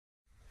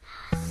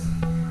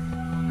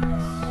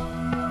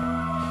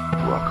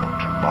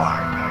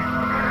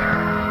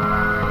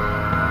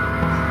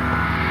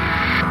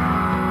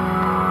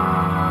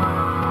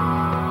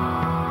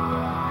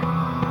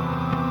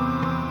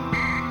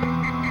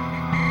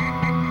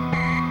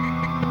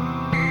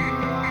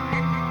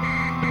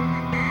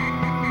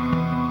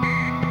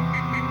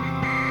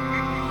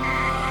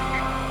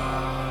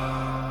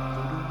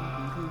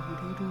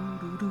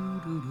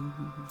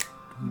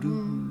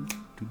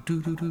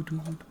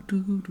Almost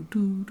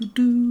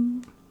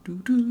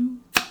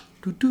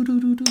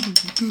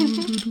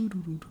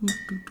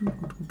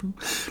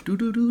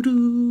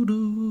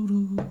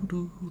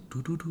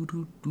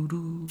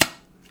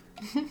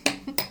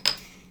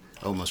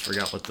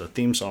forgot what the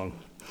theme song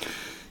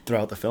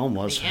throughout the film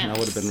was. Yes. That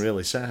would have been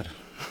really sad.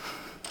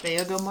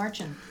 They'll go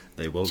marching.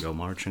 They will go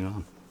marching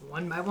on.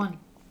 One by one.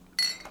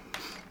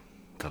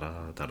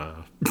 Ta-da,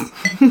 ta-da.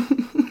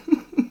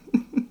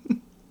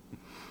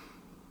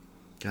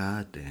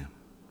 God damn.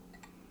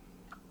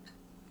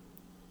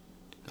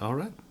 All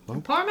right.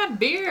 Well, Pour my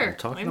beer.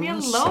 talking Leave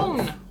me to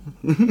alone.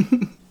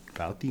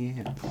 about the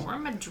end. Pour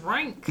him a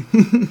drink.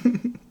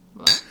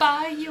 I'll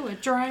buy you a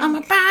drink.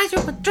 I'ma buy you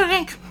a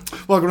drink.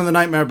 Welcome to the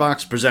Nightmare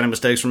Box, presenting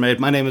Mistakes Were Made.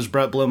 My name is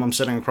Brett Bloom. I'm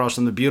sitting across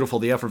from the beautiful,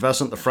 the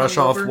effervescent, the fresh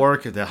off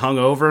work, the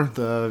hungover,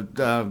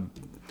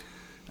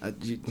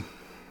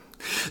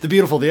 the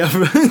beautiful,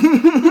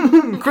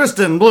 the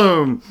Kristen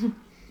Bloom.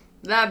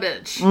 That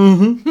bitch.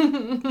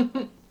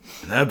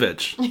 That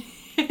bitch.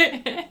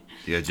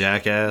 You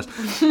jackass.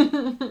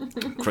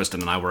 Kristen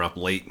and I were up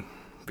late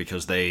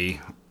because they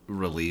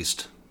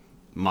released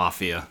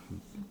Mafia.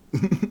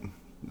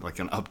 Like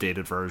an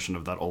updated version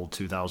of that old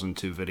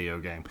 2002 video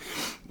game.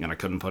 And I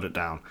couldn't put it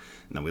down.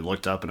 And then we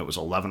looked up and it was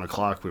 11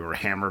 o'clock. We were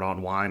hammered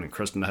on wine and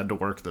Kristen had to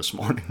work this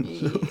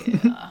morning.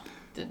 Yeah.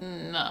 Did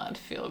not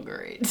feel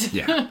great.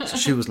 Yeah, so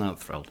she was not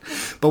thrilled.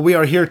 But we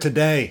are here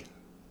today,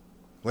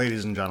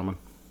 ladies and gentlemen.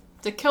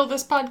 To kill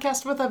this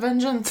podcast with a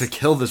vengeance. To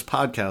kill this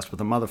podcast with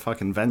a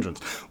motherfucking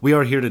vengeance. We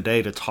are here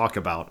today to talk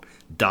about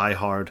Die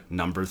Hard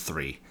number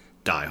 3.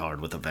 Die Hard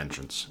with a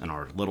Vengeance. In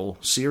our little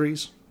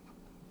series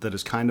that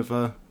is kind of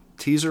a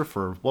teaser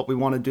for what we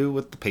want to do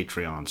with the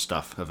Patreon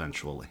stuff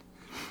eventually.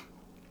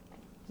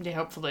 Yeah,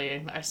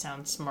 hopefully I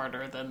sound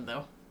smarter than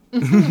though.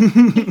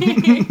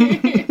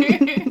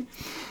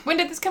 When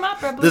did this come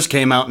out, Brett? This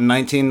came out in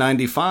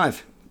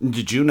 1995.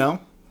 Did you know,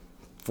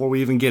 before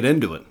we even get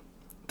into it,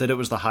 that it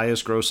was the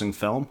highest grossing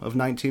film of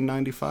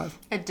 1995?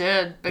 It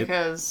did,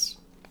 because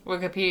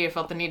Wikipedia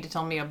felt the need to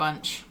tell me a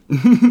bunch.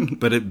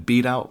 But it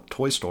beat out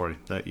Toy Story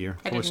that year.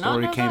 I Toy did not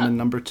Story know came that. in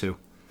number 2.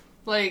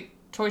 Like,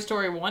 Toy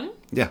Story 1?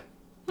 Yeah.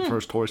 The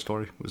first Toy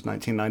Story was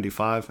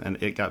 1995,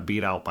 and it got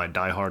beat out by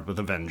Die Hard with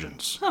a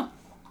Vengeance. Huh.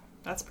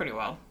 That's pretty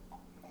wild.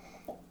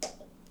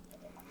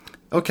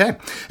 Okay,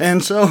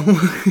 and so...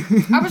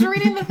 I was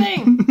reading the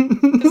thing.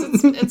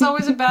 Because it's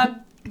always a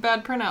bad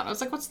printout. I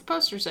was like, what's the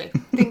poster say?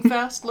 Think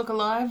fast, look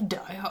alive,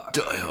 die hard.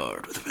 Die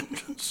Hard with a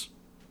Vengeance.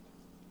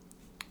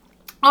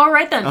 All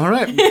right, then. All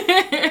right.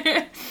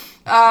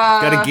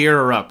 Gotta gear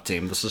her up,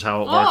 team. This is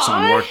how it works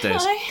on work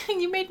days.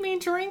 You made me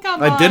drink a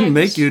bunch. I didn't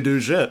make you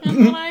do shit.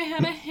 And then I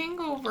had a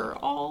hangover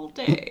all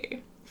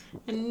day.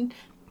 And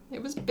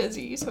it was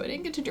busy, so I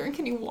didn't get to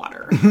drink any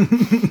water.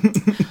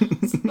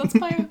 So that's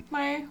my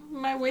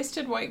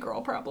wasted white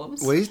girl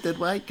problems. Wasted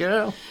white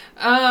girl.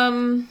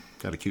 Got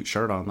a cute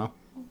shirt on, though.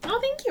 Oh,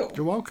 thank you.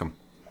 You're welcome.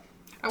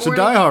 I So wore-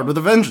 Die Hard with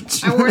a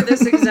Vengeance. I wore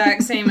this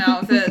exact same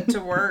outfit to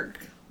work,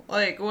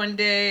 like, one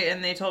day,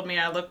 and they told me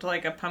I looked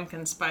like a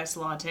pumpkin spice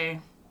latte.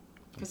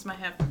 Because my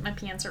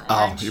pants are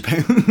Oh, orange. you're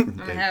paying...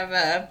 I have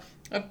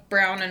a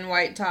brown and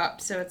white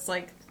top, so it's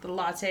like the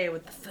latte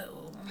with the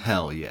foam.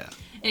 Hell yeah.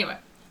 Anyway,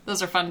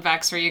 those are fun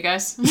facts for you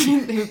guys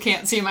who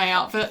can't see my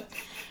outfit.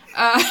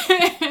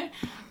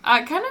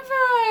 Kind of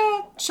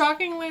a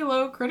shockingly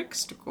low critic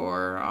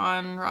score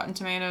on Rotten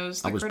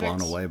Tomatoes. I was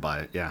blown away by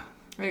it, yeah.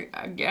 And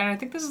I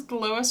think this is the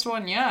lowest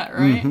one yet,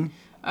 right?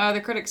 Mm-hmm.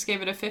 The critics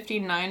gave it a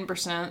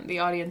 59%. The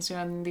audience,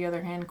 on the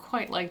other hand,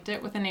 quite liked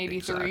it with an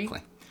 83.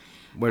 Exactly.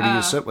 Where do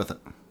you sit with it?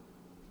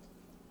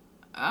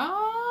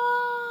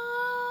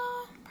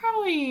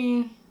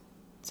 Probably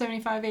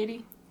 75,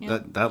 80. Yeah.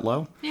 That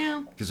low?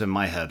 Yeah. Because in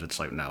my head, it's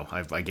like, no.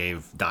 I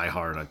gave Die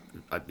Hard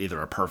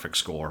either a perfect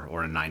score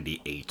or a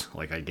 98.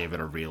 Like, I gave it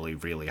a really,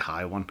 really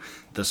high one.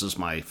 This is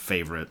my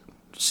favorite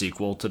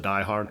sequel to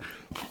Die Hard.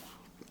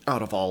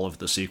 Out of all of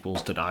the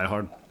sequels to Die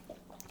Hard.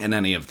 And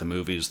any of the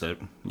movies that,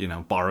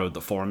 borrowed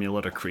the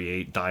formula to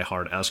create Die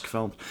Hard-esque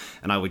films.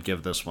 And I would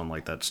give this one,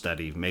 like, that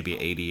steady, maybe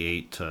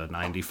 88 to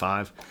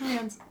 95.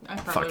 Yeah, I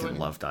probably Fucking wouldn't.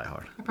 love Die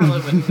Hard. I probably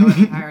wouldn't go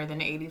any higher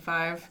than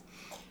 85.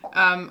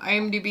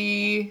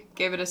 IMDb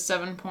gave it a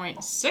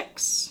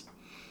 7.6.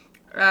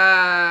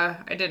 I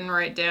didn't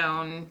write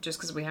down, just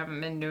because we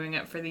haven't been doing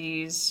it for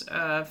these,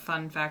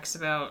 fun facts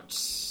about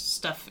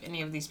stuff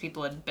any of these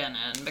people had been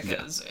in,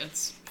 because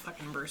it's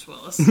fucking Bruce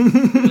Willis.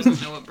 Who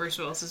doesn't know what Bruce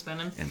Willis has been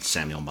in? And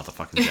Samuel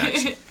motherfucking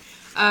Jackson.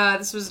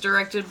 This was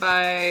directed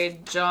by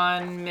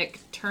John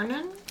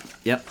McTiernan.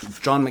 Yep,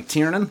 John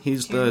McTiernan.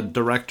 He's the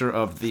director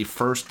of the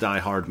first Die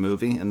Hard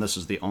movie, and this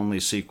is the only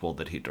sequel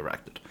that he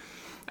directed.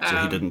 So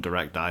he didn't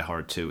direct Die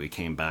Hard 2. He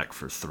came back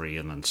for 3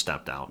 and then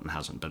stepped out and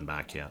hasn't been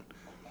back yet.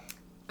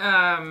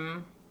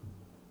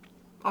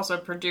 Also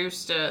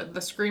produced, the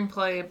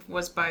screenplay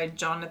was by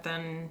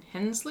Jonathan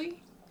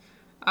Hensley.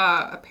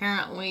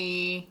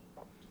 Apparently,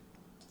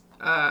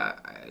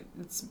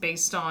 it's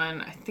based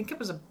on, I think it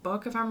was a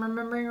book, if I'm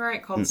remembering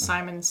right, called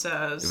Simon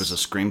Says. It was a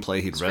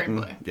screenplay he'd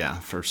written. Yeah,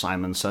 for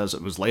Simon Says.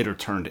 It was later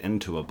turned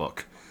into a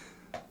book.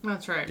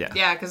 That's right. Yeah.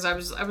 Yeah, because I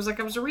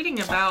was reading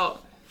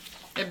about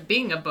it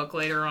being a book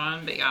later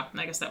on, but yeah,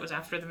 I guess that was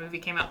after the movie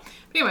came out.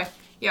 But anyway,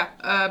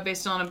 yeah,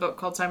 based on a book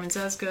called Simon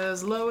Says,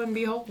 because lo and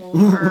behold,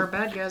 our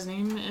bad guy's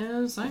name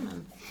is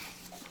Simon.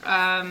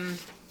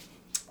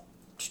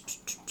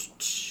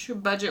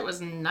 Budget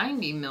was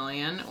 $90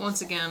 million.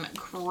 Once again,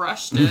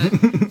 crushed it.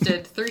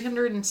 Did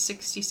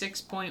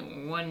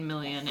 $366.1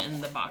 million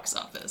in the box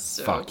office.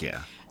 So Fuck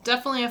yeah.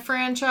 definitely a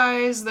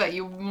franchise that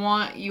you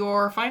want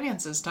your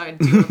finances tied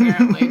to,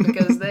 apparently,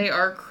 because they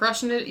are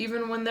crushing it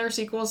even when their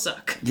sequels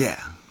suck.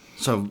 Yeah.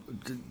 So,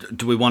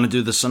 do we want to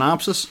do the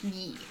synopsis?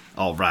 Yeah.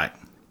 All right.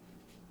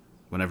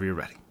 Whenever you're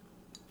ready.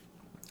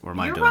 Or am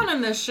I You're doing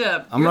running this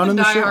ship. I'm You're running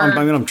the ship.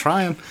 I'm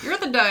trying. You're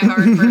the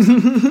diehard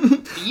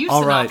person. You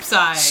All right.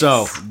 synopsize.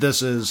 So,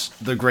 this is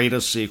the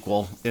greatest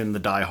sequel in the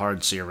Die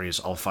Hard series.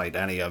 I'll fight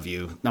any of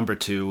you. Number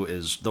 2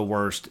 is the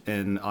worst,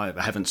 and I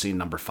haven't seen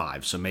number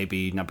 5, so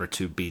maybe number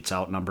 2 beats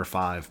out number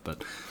 5,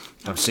 but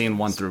I've seen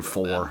 1 through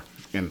 4,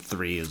 and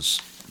 3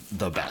 is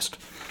the best.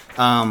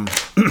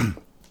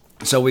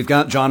 So we've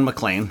got John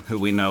McClane, who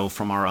we know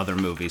from our other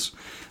movies.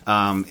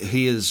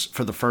 He is,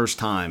 for the first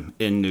time,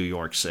 in New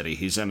York City.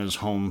 He's in his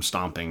home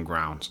stomping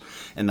grounds.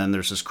 And then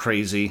there's this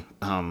crazy,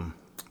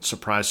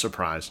 surprise,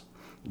 surprise,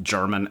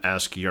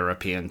 German-esque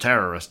European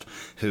terrorist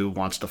who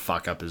wants to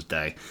fuck up his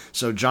day.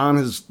 So John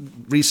has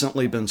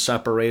recently been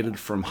separated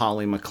from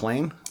Holly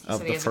McClane of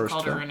Said the he hasn't first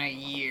called her film. in a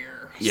year.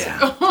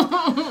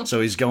 Yeah. So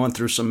he's going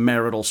through some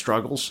marital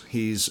struggles.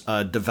 He's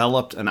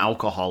developed an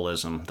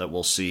alcoholism that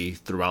we'll see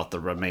throughout the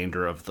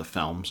remainder of the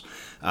films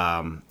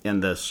in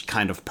this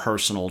kind of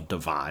personal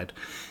divide.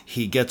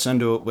 He gets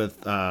into it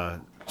with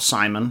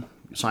Simon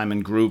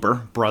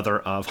Gruber, brother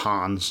of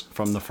Hans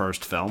from the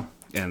first film,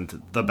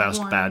 and the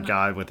best bad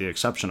guy with the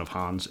exception of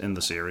Hans in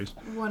the series.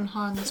 One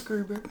Hans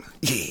Gruber.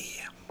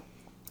 Yeah.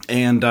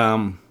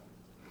 And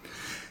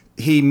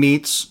he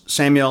meets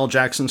Samuel L.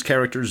 Jackson's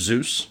character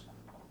Zeus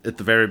at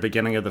the very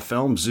beginning of the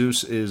film.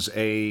 Zeus is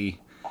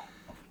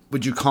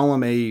would you call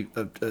him a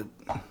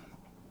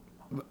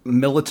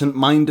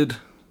militant-minded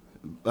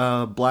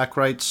black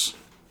rights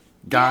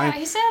guy? Yeah,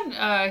 he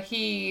said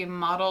he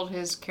modeled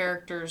his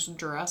character's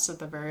dress at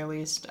the very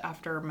least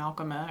after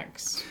Malcolm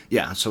X.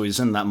 Yeah, so he's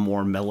in that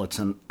more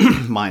militant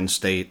mind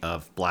state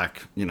of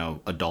black,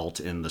 adult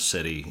in the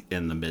city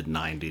in the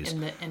mid-90s. In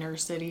the inner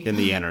city. In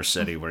the inner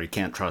city where he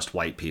can't trust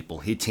white people.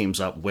 He teams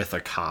up with a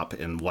cop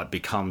in what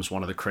becomes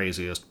one of the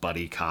craziest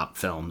buddy cop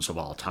films of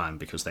all time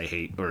because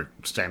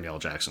Samuel L.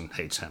 Jackson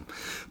hates him.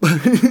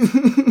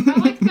 I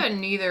like that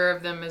neither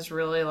of them is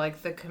really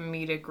like the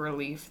comedic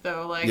relief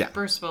though. Like Yeah.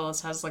 Bruce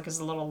Willis has like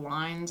his little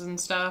lines and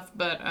stuff,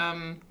 but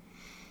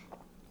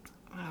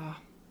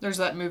there's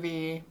that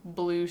movie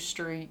Blue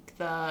Streak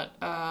that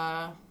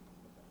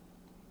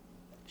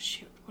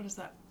what is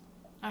that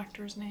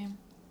actor's name?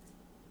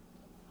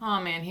 Oh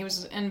man, he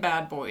was in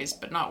Bad Boys,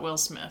 but not Will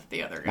Smith,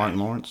 the other guy. Martin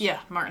Lawrence? Yeah,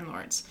 Martin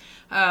Lawrence.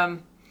 I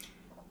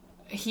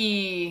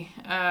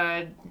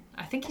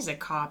think he's a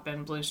cop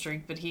in Blue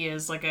Streak, but he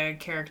is like a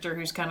character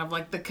who's kind of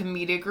like the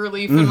comedic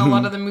relief in a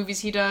lot of the movies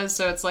he does.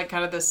 So it's like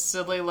kind of this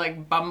silly,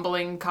 like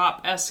bumbling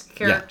cop-esque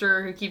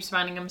character who keeps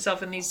finding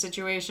himself in these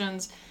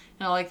situations.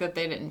 And I like that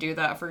they didn't do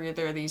that for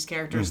either of these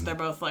characters. They're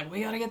both like,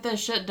 we gotta get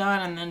this shit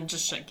done, and then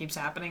just shit keeps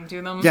happening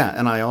to them. Yeah,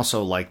 and I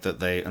also like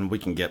that and we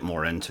can get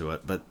more into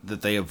it, but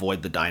that they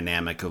avoid the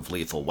dynamic of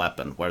Lethal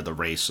Weapon, where the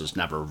race is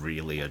never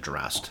really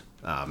addressed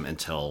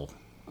until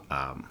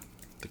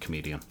the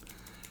comedian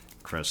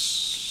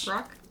Chris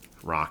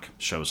Rock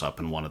shows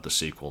up in one of the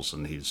sequels,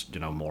 and he's,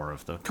 more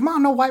of the, come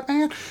on, no white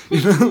man.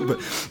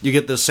 But you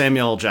get this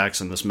Samuel L.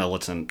 Jackson, this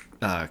militant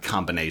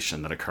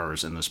combination that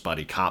occurs in this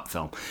buddy cop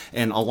film.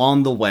 And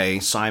along the way,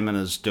 Simon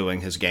is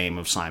doing his game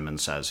of Simon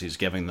Says. He's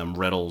giving them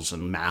riddles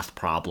and math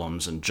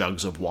problems and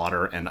jugs of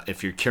water. And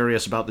if you're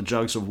curious about the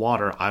jugs of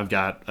water, I've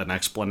got an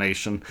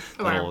explanation.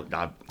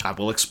 I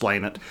will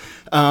explain it.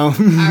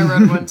 I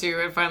read one too.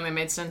 It finally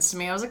made sense to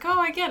me. I was like, oh,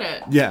 I get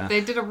it. Yeah.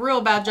 They did a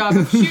real bad job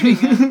of shooting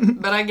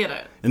it, but I get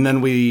it. And then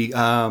we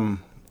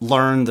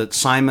learn that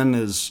Simon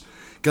is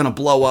going to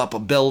blow up a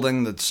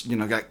building that's, he's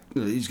going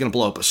to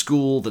blow up a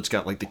school that's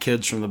got, like, the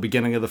kids from the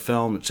beginning of the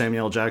film that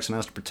Samuel L. Jackson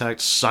has to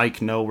protect.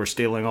 Psych, no, we're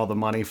stealing all the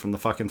money from the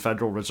fucking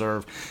Federal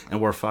Reserve,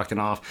 and we're fucking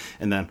off.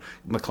 And then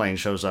McClane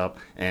shows up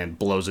and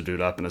blows a dude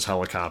up in his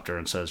helicopter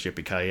and says,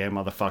 yippee-ki-yay,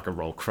 motherfucker,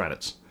 roll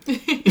credits.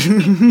 Basically.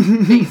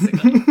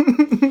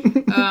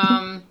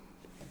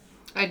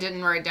 I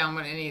didn't write down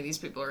what any of these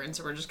people are in,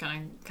 so we're just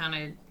kind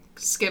of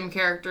skim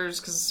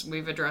characters, because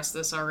we've addressed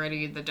this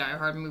already. The Die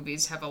Hard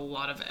movies have a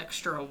lot of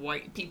extra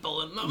white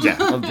people in them.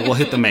 Yeah, we'll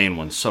hit the main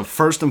ones. So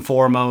first and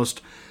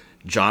foremost,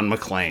 John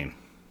McClane.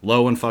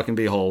 Lo and fucking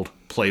behold,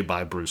 played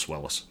by Bruce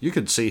Willis. You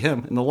could see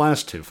him in the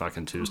last 2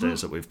 fucking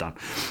Tuesdays that we've done.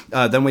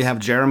 Then we have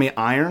Jeremy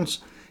Irons.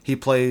 He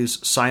plays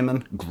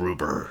Simon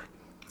Gruber.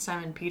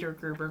 Simon Peter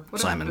Gruber.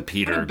 What Simon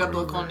Peter what a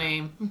biblical Gruber.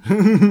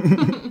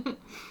 Name.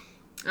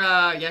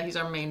 Yeah, he's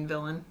our main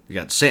villain. You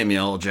got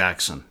Samuel L.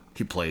 Jackson.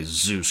 He plays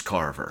Zeus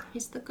Carver.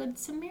 He's the Good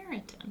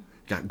Samaritan. You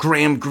got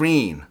Graham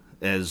Greene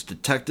as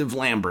Detective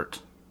Lambert.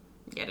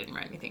 Yeah, I didn't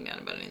write anything down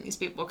about any of these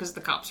people because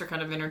the cops are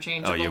kind of Oh,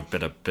 interchangeable. you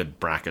bid a bid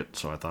bracket,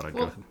 so I thought I'd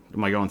go.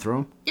 Am I going through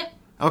them? Yep.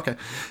 Okay.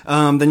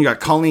 Then you got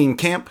Colleen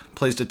Camp,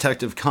 plays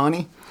Detective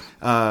Connie.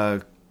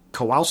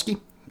 Kowalski.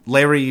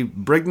 Larry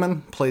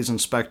Brigman plays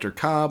Inspector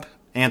Cobb.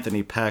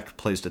 Anthony Peck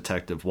plays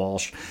Detective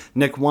Walsh.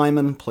 Nick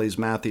Wyman plays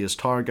Matthias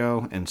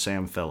Targo. And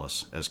Sam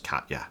Phillis as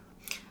Katya.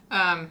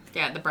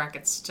 Yeah, the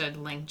brackets to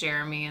link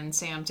Jeremy and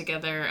Sam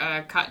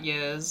together. Katya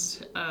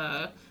is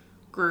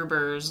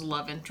Gruber's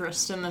love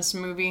interest in this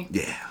movie.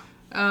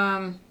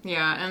 Yeah.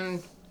 Yeah,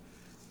 and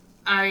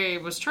I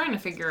was trying to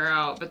figure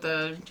out, but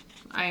the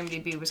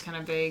IMDb was kind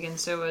of vague, and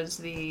so was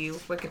the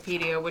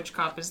Wikipedia, which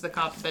cop is the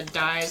cop that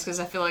dies, because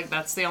I feel like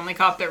that's the only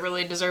cop that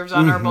really deserves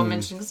honorable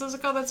mention, because I was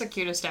like, oh, that's a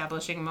cute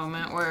establishing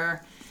moment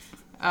where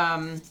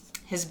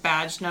his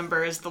badge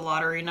number is the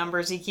lottery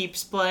numbers he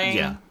keeps playing,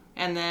 Yeah.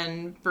 and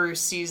then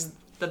Bruce sees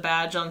the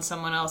badge on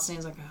someone else, and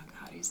he's like, oh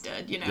god, he's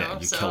dead, you know? Yeah,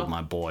 you so, killed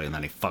my boy, and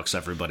then he fucks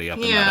everybody up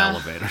in Yeah. that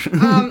elevator.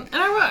 and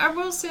I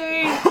will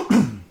say,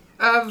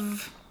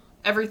 of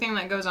everything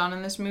that goes on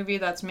in this movie,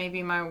 that's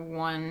maybe my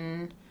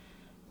one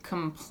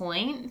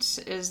complaint,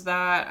 is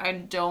that I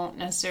don't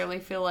necessarily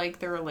feel like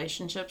the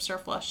relationships are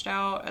fleshed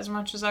out as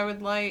much as I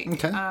would like.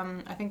 Okay.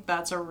 I think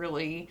that's a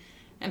really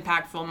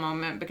impactful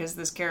moment because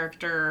this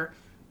character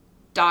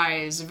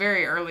dies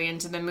very early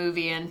into the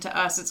movie, and to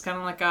us it's kind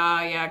of like,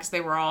 yeah, because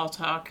they were all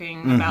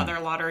talking about their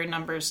lottery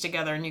numbers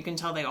together, and you can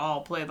tell they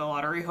all play the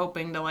lottery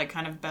hoping to like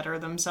kind of better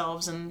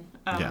themselves in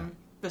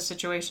the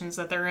situations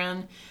that they're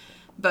in.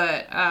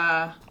 But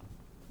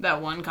that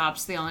one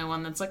cop's the only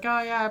one that's like,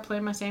 oh yeah, I play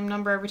my same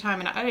number every time,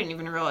 and I didn't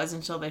even realize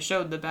until they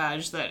showed the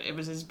badge that it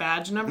was his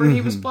badge number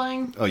he was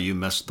playing. Oh, you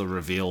missed the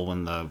reveal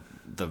when the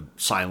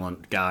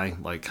silent guy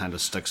like kind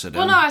of sticks it in.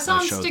 Well, no, I saw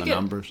to him show stick the it.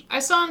 numbers. I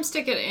saw him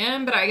stick it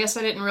in, but I guess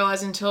I didn't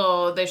realize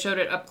until they showed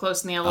it up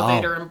close in the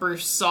elevator and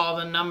Bruce saw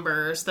the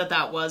numbers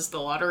that was the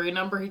lottery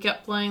number he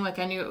kept playing. Like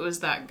I knew it was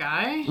that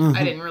guy.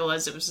 I didn't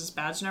realize it was his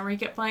badge number he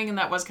kept playing, and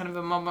that was kind of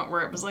a moment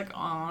where it was like,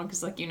 oh,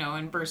 because like, you know,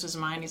 in Bruce's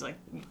mind, he's like,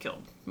 you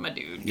killed my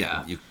dude.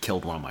 Yeah, you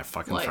killed one of my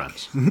fucking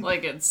friends.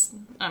 Like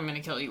I'm gonna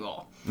kill you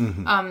all.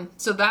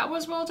 So that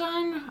was well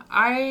done.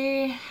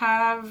 I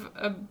have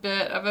a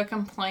bit of a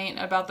complaint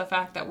about the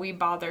fact that we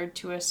bothered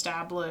to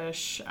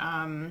establish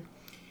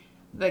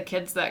the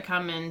kids that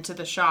come into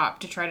the shop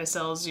to try to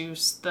sell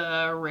Zeus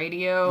the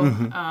radio.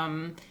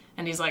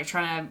 And he's like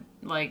trying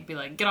to like be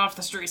like, get off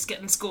the streets, get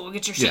in school,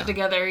 get your shit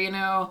together, you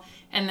know.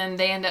 And then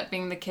they end up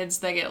being the kids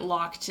that get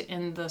locked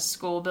in the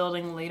school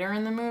building later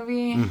in the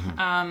movie.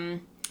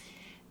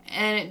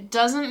 And it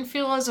doesn't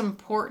feel as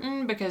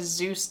important because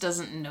Zeus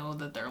doesn't know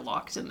that they're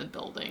locked in the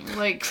building.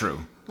 Like, True.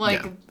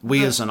 Like Yeah.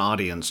 We as an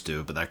audience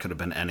do, but that could have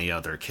been any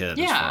other kid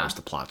as far as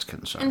the plot's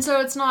concerned. And so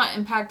it's not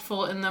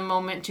impactful in the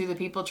moment to the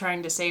people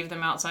trying to save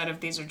them outside of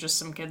these are just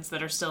some kids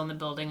that are still in the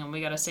building and we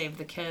gotta save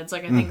the kids.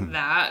 Like, I think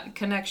that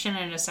connection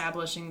and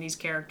establishing these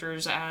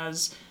characters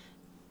as,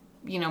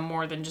 you know,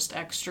 more than just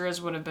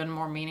extras would have been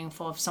more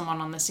meaningful if someone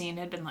on the scene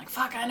had been like,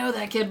 fuck, I know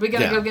that kid, we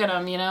gotta go get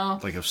him, you know?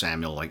 Like if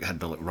Samuel like had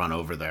to like, run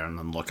over there and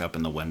then look up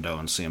in the window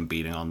and see him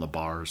beating on the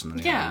bars and then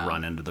he had to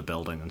run into the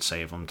building and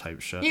save him type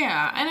shit.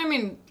 Yeah, and I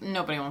mean,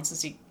 nobody wants to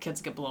see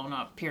kids get blown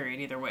up, period,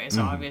 either way.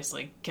 So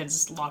obviously,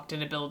 kids locked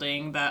in a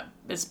building that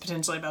is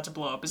potentially about to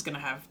blow up is going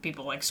to have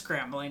people, like,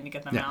 scrambling to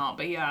get them out.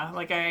 But yeah,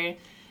 like, I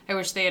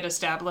wish they had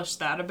established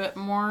that a bit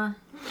more.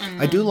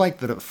 And I do like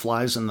that it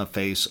flies in the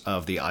face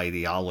of the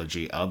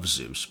ideology of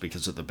Zeus,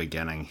 because at the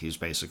beginning he's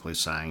basically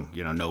saying,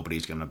 you know,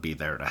 nobody's going to be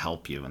there to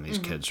help you, and these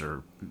kids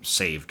are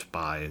saved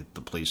by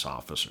the police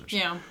officers.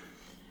 Yeah.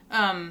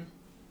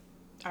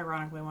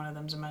 Ironically, one of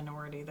them's a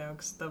minority, though,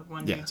 because the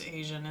one dude's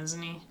Asian,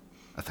 isn't he?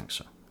 I think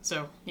so.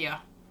 So, yeah.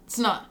 It's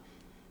not...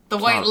 The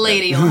white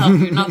lady will help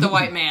you, not the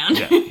white man.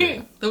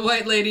 The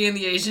white lady and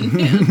the Asian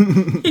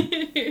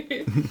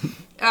man.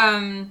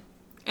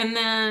 And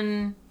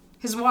then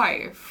his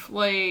wife,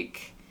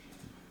 like,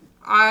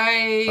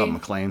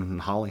 McClane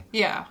and Holly.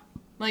 Yeah.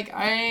 Like,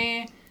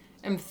 I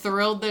am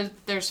thrilled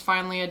that there's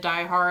finally a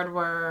Die Hard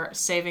where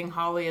saving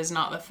Holly is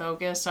not the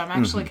focus. So I'm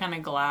actually kind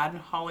of glad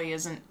Holly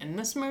isn't in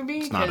this movie.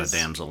 It's not a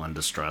damsel in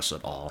distress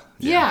at all.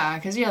 Yeah,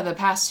 because, the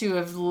past two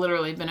have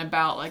literally been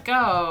about, like,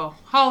 oh,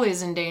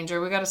 Holly's in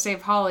danger, we gotta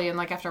save Holly, and,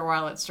 like, after a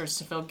while it starts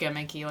to feel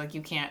gimmicky, like,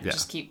 you can't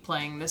just keep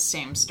playing the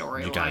same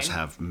storyline. You guys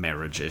have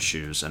marriage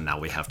issues, and now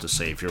we have to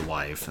save your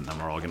wife, and then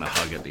we're all gonna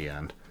hug at the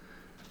end.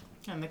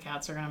 And the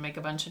cats are gonna make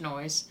a bunch of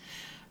noise.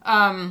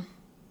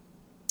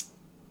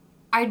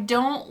 I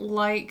don't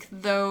like,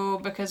 though,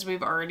 because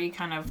we've already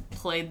kind of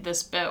played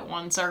this bit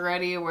once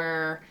already,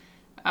 where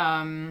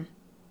him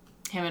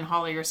and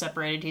Holly are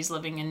separated. He's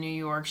living in New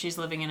York, she's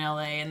living in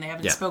LA, and they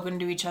haven't spoken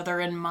to each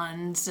other in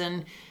months,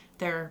 and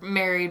they're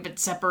married but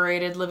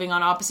separated, living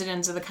on opposite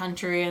ends of the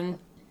country, and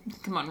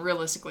come on,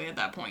 realistically, at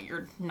that point,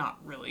 you're not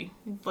really,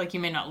 like, you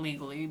may not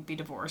legally be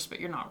divorced,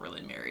 but you're not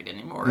really married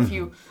anymore. If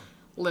you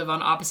live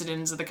on opposite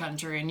ends of the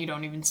country and you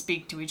don't even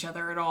speak to each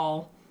other at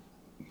all.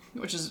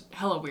 Which is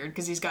hella weird,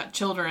 because he's got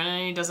children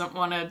and he doesn't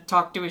want to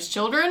talk to his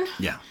children.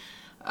 Yeah.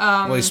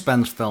 Well, he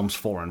spends films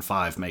 4 and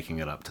 5 making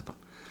it up to them.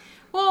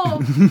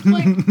 Well,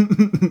 like,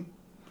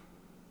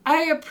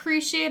 I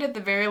appreciate at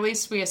the very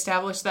least we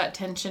established that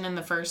tension in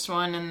the first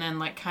one, and then,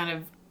 like, kind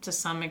of to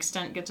some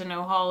extent get to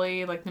know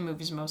Holly. Like, the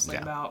movie's mostly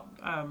about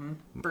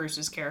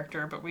Bruce's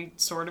character, but we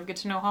sort of get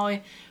to know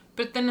Holly.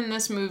 But then in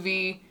this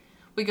movie,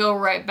 we go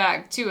right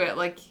back to it.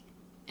 Like,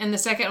 in the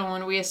second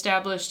one, we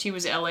established he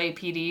was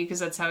LAPD, because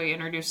that's how he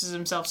introduces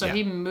himself. So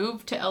he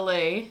moved to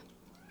LA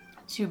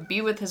to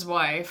be with his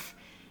wife,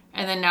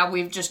 and then now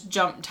we've just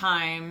jumped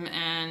time,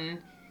 and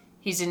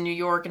he's in New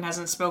York and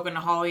hasn't spoken to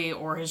Holly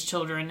or his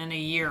children in a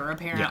year,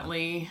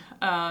 apparently.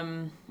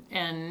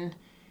 And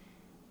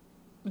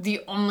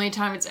the only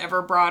time it's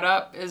ever brought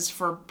up is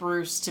for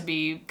Bruce to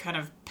be kind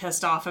of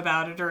pissed off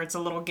about it, or it's a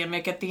little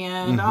gimmick at the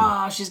end.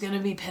 Oh, she's going to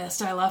be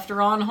pissed I left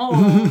her on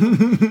hold.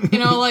 You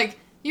know, like,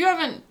 you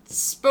haven't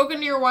spoken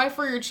to your wife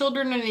or your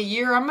children in a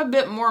year. I'm a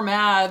bit more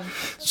mad.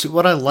 See,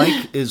 what I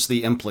like is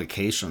the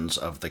implications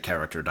of the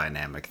character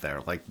dynamic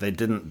there. Like, they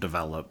didn't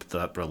develop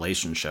the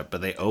relationship,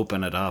 but they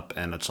open it up,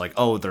 and it's like,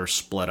 oh, they're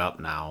split up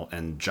now,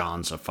 and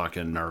John's a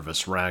fucking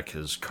nervous wreck.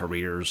 His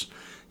career's,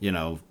 you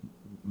know,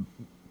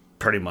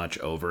 pretty much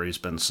over. He's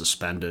been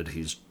suspended.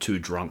 He's too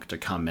drunk to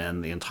come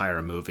in. The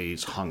entire movie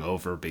he's hung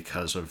over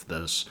because of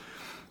this,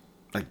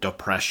 like,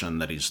 depression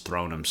that he's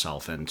thrown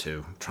himself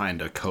into, trying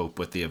to cope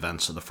with the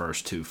events of the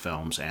first two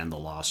films and the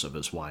loss of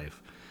his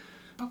wife.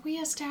 But we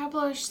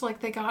established,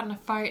 like, they got in a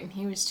fight and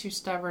he was too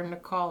stubborn to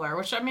call her.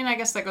 Which, I mean, I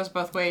guess that goes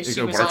both ways.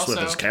 It works with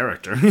his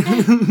character.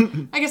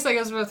 I guess that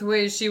goes both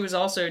ways. She was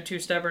also too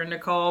stubborn to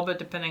call, but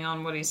depending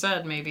on what he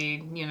said,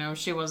 maybe, you know,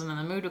 she wasn't in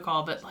the mood to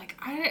call. But, like,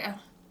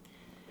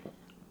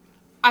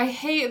 I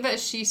hate that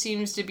she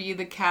seems to be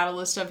the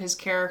catalyst of his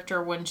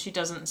character when she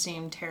doesn't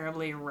seem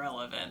terribly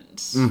relevant.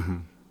 Mm-hmm.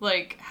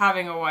 Like,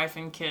 having a wife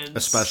and kids.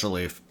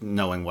 Especially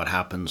knowing what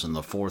happens in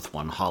the fourth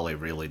one, Holly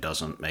really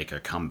doesn't make a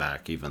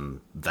comeback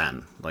even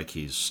then. Like,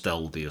 he's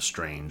still the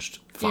estranged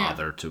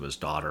father to his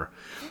daughter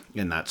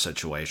in that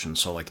situation.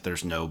 So, like,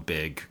 there's no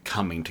big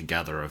coming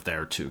together of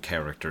their two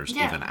characters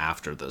even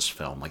after this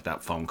film. Like,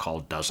 that phone call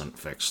doesn't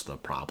fix the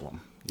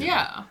problem. You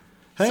know?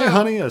 Hey,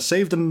 honey, I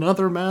saved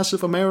another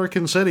massive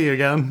American city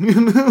again.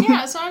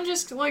 Yeah, so I'm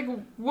just, like,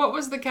 what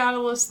was the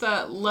catalyst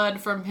that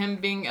led from him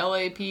being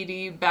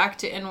LAPD back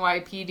to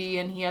NYPD,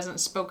 and he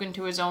hasn't spoken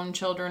to his own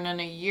children in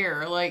a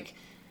year? Like,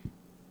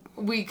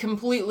 we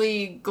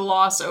completely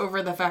gloss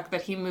over the fact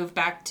that he moved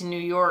back to New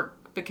York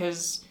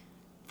because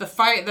the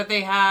fight that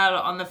they had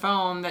on the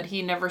phone that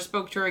he never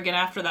spoke to her again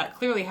after that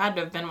clearly had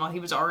to have been while he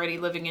was already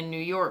living in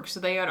New York. So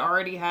they had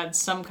already had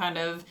some kind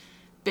of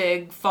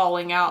big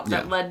falling out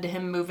that led to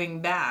him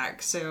moving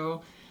back.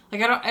 So,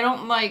 like, I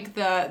don't like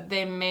that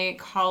they make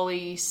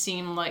Holly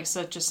seem like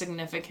such a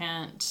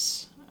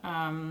significant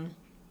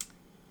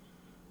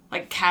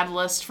like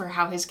catalyst for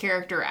how his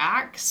character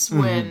acts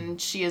when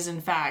she is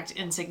in fact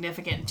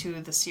insignificant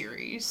to the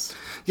series.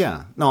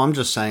 Yeah, no, I'm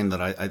just saying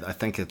that I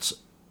think it's,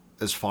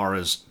 as far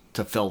as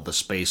to fill the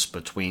space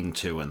between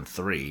 2 and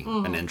 3,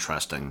 an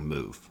interesting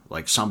move.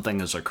 Like, something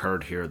has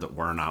occurred here that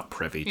we're not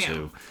privy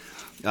to.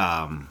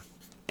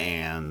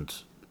 And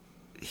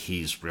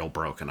he's real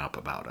broken up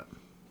about it.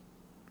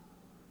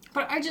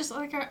 But I just,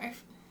 like, I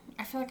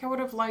feel like I would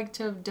have liked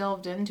to have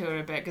delved into it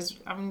a bit, because,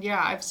 I mean,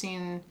 yeah, I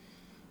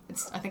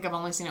think I've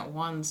only seen it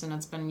once, and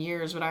it's been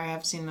years, but I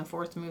have seen the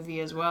fourth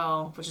movie as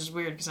well, which is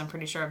weird, because I'm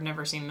pretty sure I've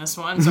never seen this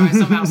one, so I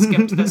somehow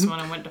skipped this one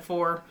and went to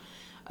 4.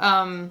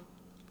 But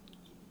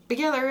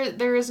yeah,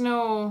 there is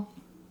no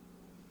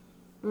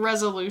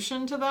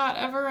resolution to that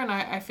ever, and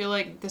I feel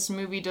like this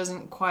movie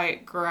doesn't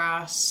quite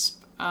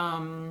grasp,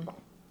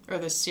 or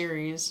this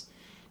series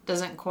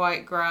doesn't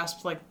quite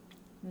grasp, like,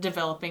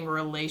 developing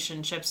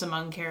relationships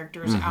among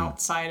characters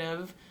outside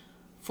of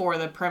for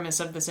the premise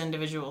of this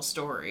individual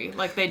story.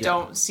 Like, they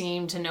don't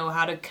seem to know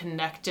how to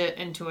connect it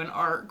into an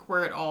arc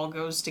where it all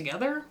goes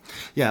together.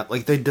 Yeah,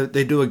 like, they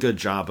do a good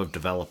job of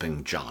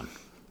developing John.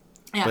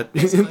 Yeah,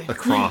 but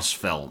across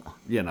film,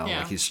 you know,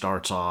 like, he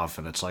starts off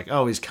and it's like,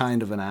 oh, he's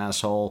kind of an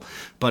asshole,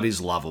 but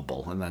he's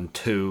lovable. And then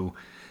 2,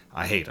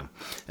 I hate him.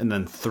 And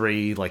then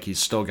 3, like, he's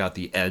still got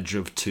the edge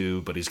of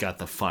 2, but he's got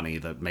the funny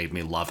that made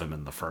me love him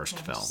in the first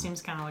film.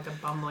 Seems kind of like a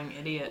bumbling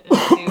idiot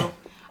in 2.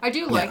 I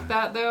do like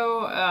that,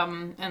 though,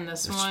 in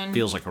this one. It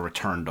feels like a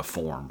return to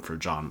form for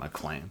John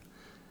McClane.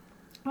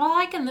 Well,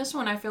 like in this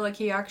one, I feel like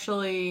he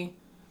actually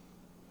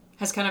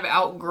has kind of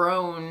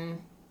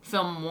outgrown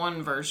film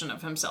 1 version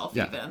of himself,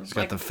 even. He's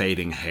got the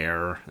fading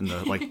hair, and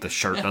the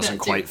shirt doesn't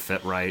quite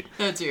fit right.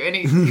 That too, and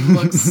he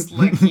looks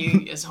like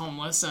he is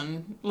homeless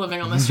and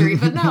living on the street.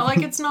 But no,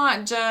 like, it's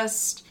not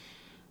just...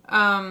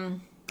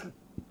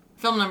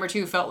 Film number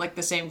 2 felt like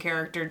the same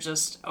character,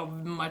 just a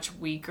much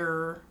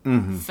weaker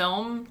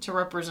film to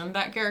represent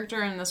that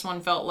character, and this one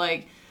felt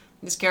like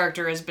this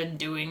character has been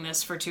doing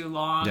this for too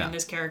long, and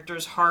this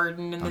character's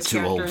hardened, and this character's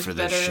better. I'm too old for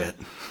this shit.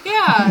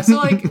 Yeah, so,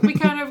 like, we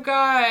kind of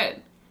got,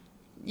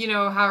 you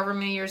know, however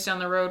many years down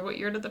the road. What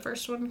year did the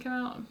first one come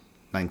out?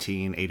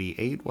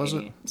 1988, was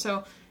it?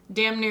 So,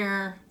 damn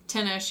near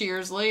 10-ish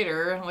years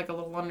later, like a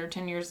little under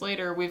 10 years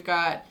later, we've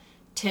got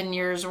 10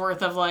 years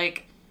worth of,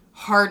 like,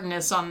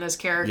 hardness on this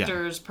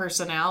character's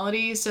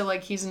personality. So,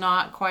 like, he's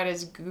not quite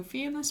as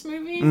goofy in this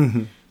movie.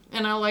 Mm-hmm.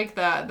 And I like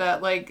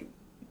that, like,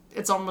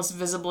 it's almost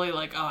visibly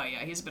like, oh, yeah,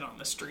 he's been on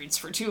the streets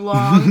for too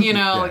long, you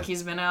know? Like,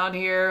 he's been out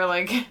here,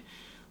 like,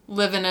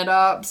 living it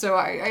up. So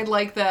I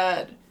like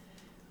that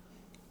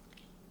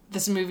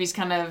this movie's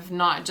kind of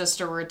not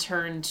just a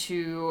return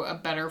to a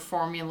better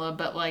formula,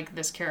 but, like,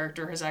 this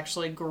character has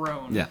actually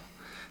grown. Yeah.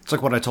 It's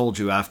like what I told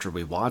you after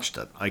we watched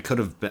it.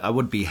 I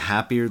would be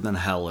happier than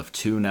hell if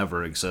 2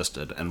 never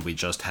existed and we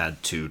just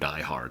had 2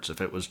 Die Hards.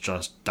 If it was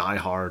just Die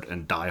Hard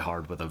and Die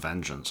Hard with a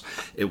Vengeance,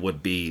 it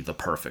would be the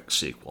perfect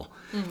sequel.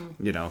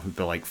 Mm-hmm. You know, it'd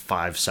be like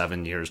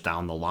 5-7 years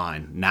down the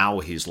line. Now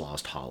he's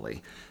lost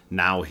Holly.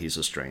 Now he's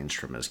estranged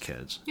from his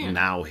kids. Yeah.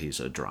 Now he's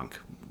a drunk.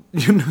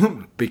 You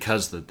know,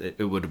 because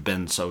it would have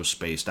been so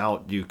spaced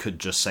out, you could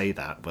just say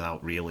that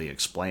without really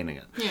explaining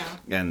it. Yeah.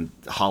 And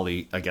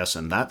Holly, I guess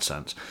in that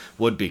sense,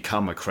 would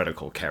become a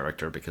critical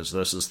character because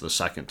this is the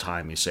second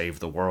time he saved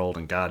the world,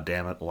 and God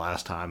damn it, the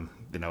last time,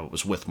 you know, it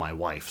was with my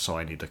wife, so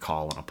I need to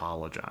call and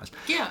apologize.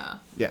 Yeah.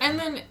 Yeah. And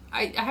then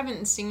I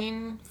haven't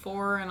seen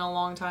 4 in a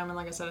long time, and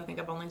like I said, I think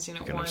I've only seen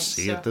it once. Gonna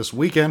see it this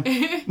weekend.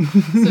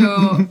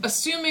 So,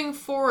 assuming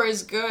 4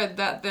 is good,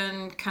 that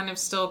then kind of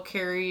still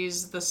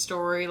carries the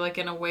story, like,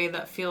 in a way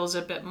that feels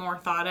a bit more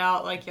thought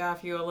out. Like, yeah,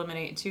 if you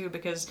eliminate 2,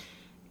 because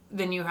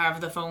then you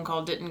have the phone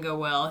call didn't go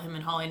well. Him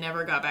and Holly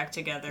never got back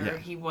together. Yeah.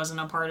 He wasn't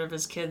a part of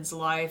his kid's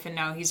life, and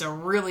now he's a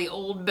really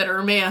old,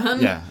 bitter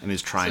man. Yeah, and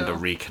he's trying to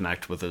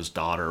reconnect with his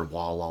daughter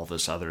while all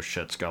this other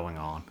shit's going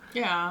on.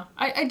 Yeah.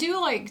 I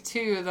do like,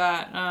 too,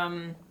 that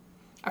I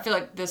feel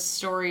like this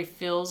story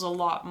feels a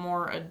lot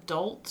more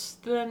adult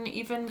than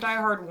even Die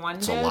Hard 1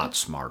 It's did. a lot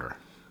smarter.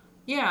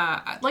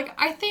 Yeah. Like,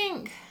 I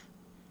think...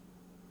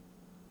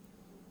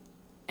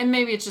 And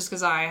maybe it's just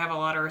because I have a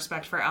lot of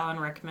respect for Alan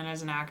Rickman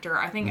as an actor.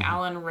 I think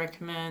Alan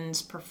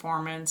Rickman's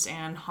performance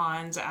and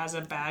Hans as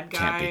a bad guy...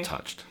 Can't be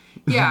touched.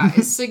 Yeah,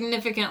 is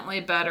significantly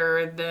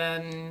better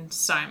than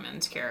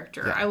Simon's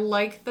character. Yeah. I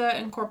like the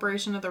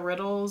incorporation of the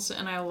riddles,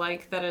 and I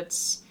like that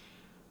it's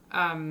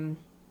a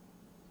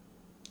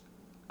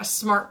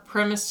smart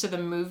premise to the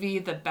movie.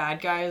 The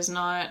bad guy is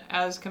not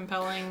as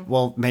compelling.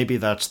 Well, maybe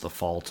that's the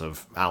fault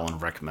of Alan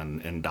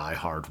Rickman in Die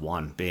Hard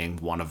 1 being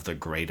one of the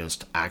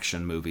greatest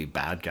action movie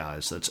bad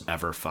guys that's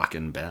ever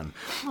fucking been.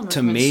 Alan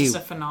Rickman's just a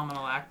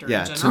phenomenal actor in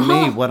general. To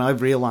me, what I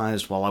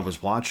realized while I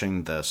was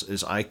watching this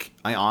is I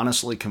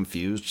honestly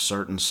confused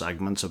certain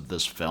segments of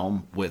this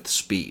film with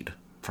Speed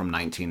from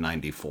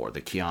 1994,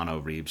 the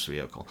Keanu Reeves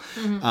vehicle.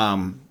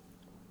 Mm-hmm.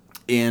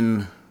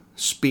 In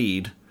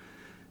Speed...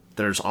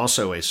 There's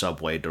also a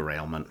subway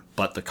derailment,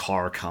 but the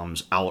car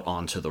comes out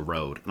onto the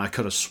road. And I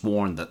could have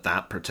sworn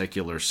that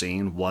particular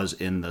scene was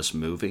in this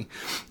movie.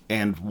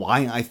 And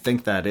why I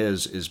think that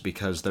is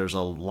because there's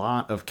a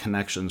lot of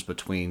connections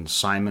between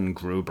Simon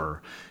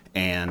Gruber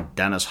and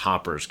Dennis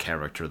Hopper's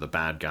character, the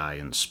bad guy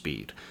in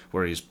Speed,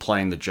 where he's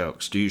playing the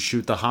jokes. Do you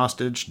shoot the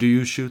hostage? Do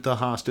you shoot the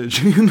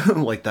hostage? You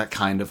know, like that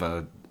kind of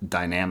a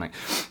dynamic.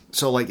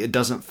 So, like, it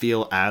doesn't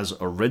feel as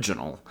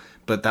original.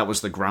 But that was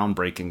the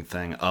groundbreaking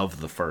thing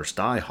of the first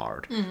Die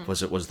Hard,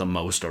 was it was the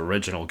most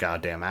original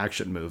goddamn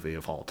action movie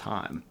of all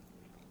time.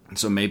 And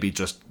so maybe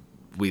just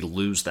we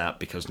lose that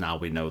because now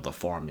we know the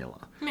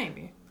formula.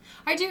 Maybe.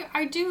 I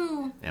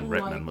do. And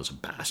Rickman was a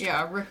bastard.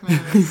 Yeah, Rickman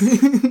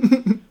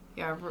is...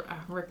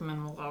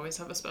 Rickman will always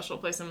have a special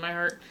place in my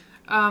heart.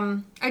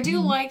 I do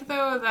like,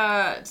 though,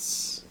 that...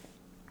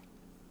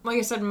 Like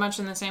I said, much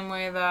in the same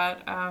way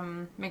that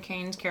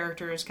McCane's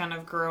character has kind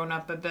of grown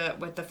up a bit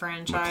with the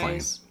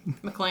franchise.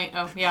 McClane.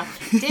 Oh, yeah.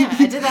 Damn it,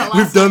 I did that last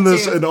We've done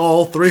this too. in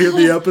all 3 of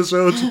the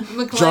episodes.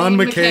 John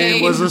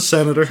McCain was a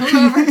senator.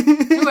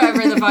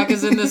 Whoever the fuck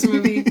is in this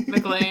movie,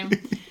 McClane.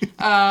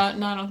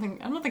 No, I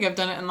don't think I've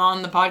done it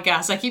on the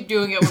podcast. I keep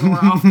doing it when we're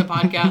off the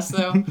podcast,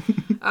 though.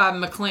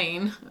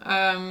 McClane.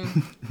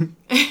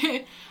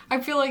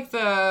 I feel like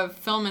the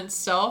film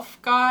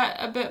itself got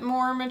a bit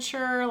more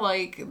mature,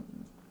 like...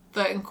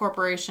 the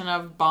incorporation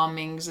of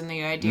bombings and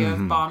the idea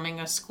of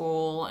bombing a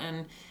school,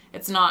 and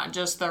it's not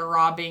just they're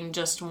robbing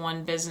just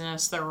one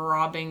business, they're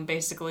robbing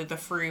basically the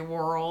free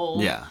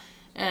world. Yeah.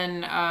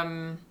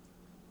 And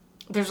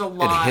there's a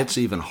lot... It hits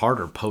even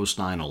harder post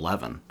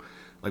 9/11.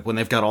 Like when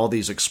they've got all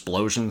these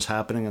explosions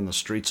happening in the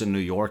streets in New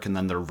York and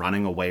then they're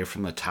running away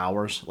from the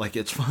towers. Like,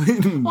 it's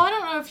fine. Well, I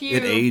don't know if you...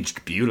 It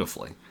aged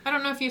beautifully. I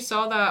don't know if you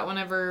saw that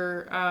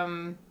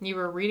whenever you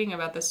were reading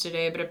about this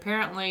today, but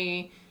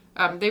apparently...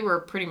 they were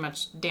pretty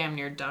much damn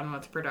near done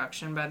with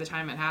production by the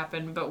time it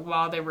happened, but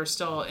while they were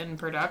still in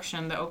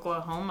production, the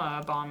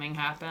Oklahoma bombing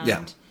happened.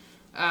 Yeah.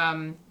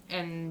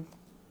 And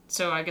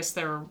so I guess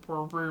there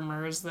were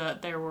rumors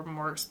that there were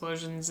more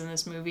explosions in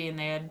this movie, and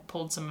they had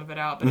pulled some of it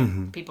out,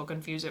 but people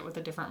confuse it with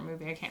a different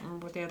movie. I can't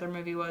remember what the other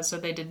movie was, so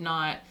they did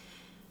not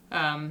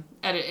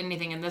edit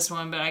anything in this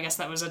one, but I guess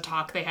that was a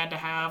talk they had to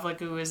have,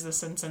 like, ooh, is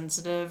this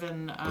insensitive?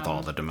 And with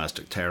all the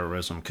domestic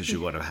terrorism, because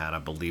you would have had, I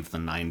believe, the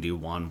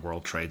 91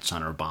 World Trade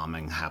Center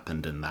bombing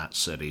happened in that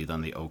city,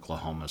 then the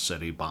Oklahoma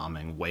City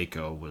bombing.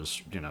 Waco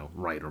was,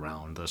 right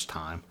around this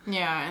time.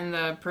 Yeah, and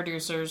the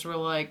producers were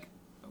like,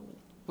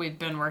 we've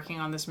been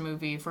working on this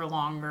movie for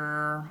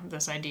longer.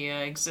 This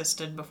idea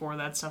existed before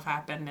that stuff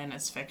happened, and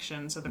it's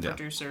fiction. So the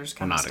producers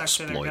kind of stuck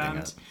to their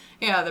guns.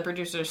 Yeah, the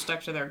producers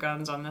stuck to their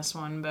guns on this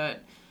one.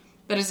 But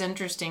that is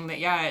interesting that,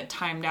 it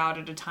timed out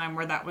at a time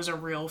where that was a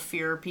real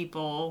fear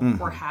people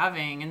were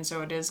having. And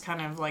so it is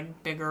kind of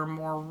like bigger,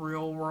 more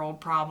real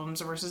world problems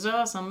versus,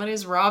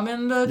 somebody's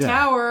robbing the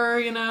tower,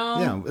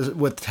 Yeah,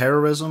 with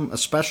terrorism,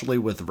 especially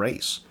with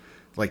race.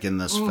 Like in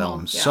this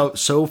film.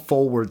 So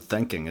forward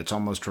thinking. It's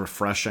almost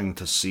refreshing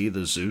to see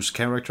the Zeus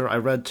character. I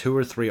read 2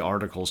 or 3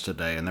 articles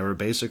today, and they were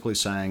basically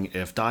saying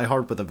if Die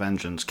Hard with a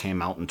Vengeance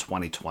came out in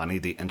 2020,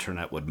 the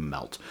internet would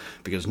melt.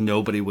 Because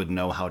nobody would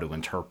know how to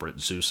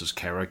interpret Zeus's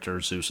character,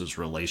 Zeus's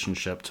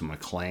relationship to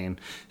McClane,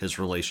 his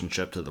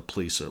relationship to the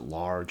police at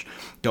large,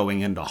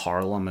 going into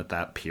Harlem at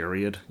that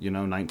period,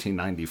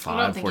 1995.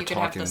 I don't think you could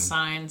have the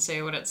sign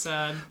say what it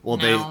said. Well,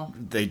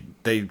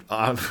 they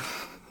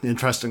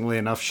interestingly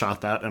enough,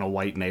 shot that in a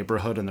white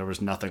neighborhood, and there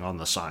was nothing on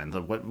the sign.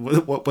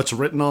 What's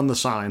written on the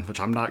sign, which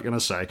I'm not going to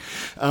say,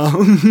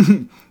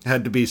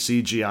 had to be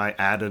CGI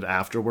added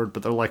afterward.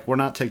 But they're like, we're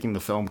not taking the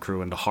film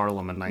crew into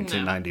Harlem in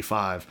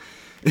 1995.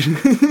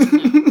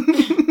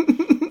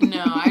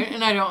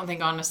 And I don't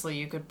think, honestly,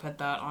 you could put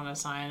that on a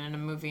sign in a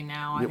movie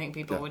now. I think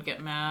people would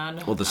get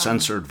mad. Well, the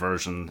censored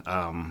version,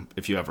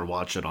 if you ever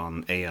watch it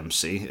on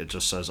AMC, it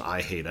just says,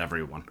 I hate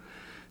everyone.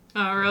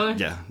 Oh, really?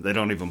 Yeah, they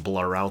don't even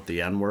blur out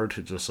the N-word.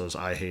 It just says,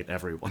 I hate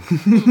everyone.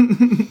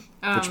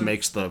 Which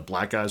makes the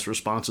black guys'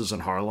 responses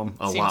in Harlem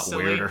a lot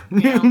silly. weirder.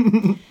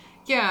 But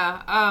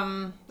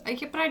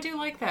I do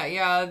like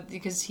that,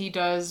 because he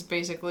does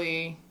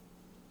basically...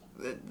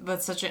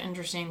 That's such an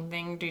interesting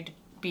thing to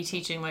be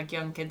teaching, like,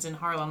 young kids in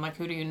Harlem. Like,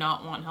 who do you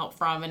not want help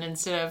from? And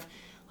instead of...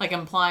 like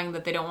implying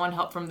that they don't want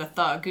help from the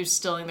thug who's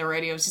stealing the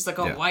radios. He's like,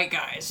 white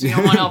guys. You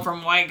don't want help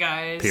from white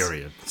guys.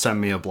 Period. Send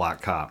me a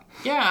black cop.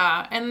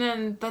 Yeah, and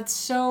then that's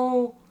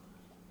so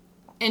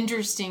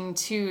interesting,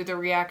 too, the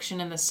reaction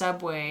in the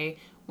subway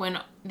when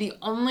the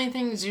only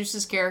thing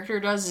Zeus's character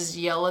does is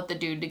yell at the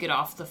dude to get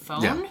off the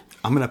phone. Yeah.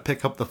 I'm going to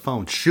pick up the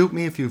phone. Shoot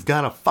me if you've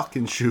got to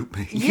fucking shoot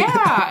me.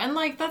 Yeah, and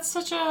like that's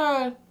such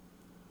a...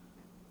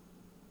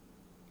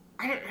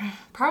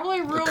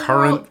 probably real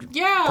world.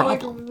 Yeah,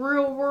 problem. Like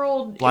real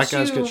world Black issue.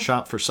 guys get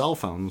shot for cell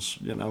phones,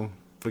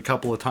 a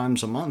couple of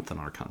times a month in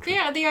our country.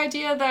 Yeah, the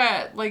idea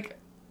that, like,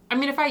 I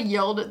mean, if I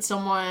yelled at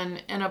someone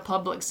in a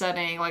public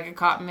setting, like a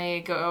cop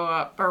may go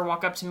up or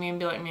walk up to me and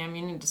be like, ma'am,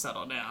 you need to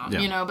settle down,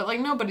 but like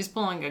nobody's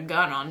pulling a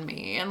gun on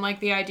me. And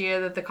like the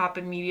idea that the cop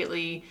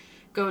immediately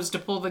goes to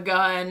pull the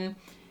gun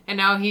and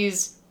now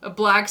he's a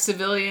black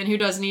civilian who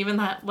doesn't even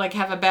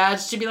have a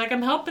badge to be like,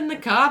 I'm helping the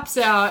cops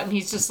out, and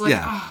he's just like,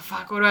 oh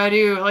fuck, what do I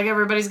do? Like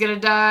everybody's gonna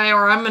die,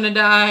 or I'm gonna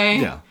die.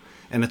 Yeah,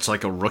 and it's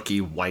like a rookie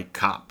white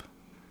cop.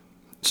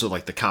 So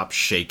like the cop's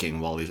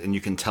shaking and you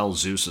can tell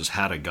Zeus has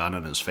had a gun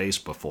in his face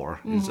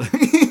before. And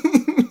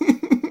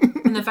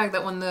the fact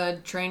that when the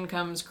train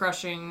comes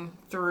crushing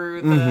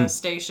through the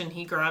station,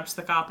 he grabs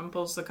the cop and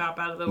pulls the cop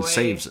out of the way,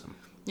 saves him.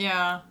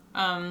 Yeah.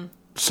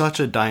 Such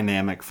a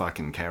dynamic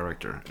fucking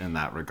character in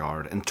that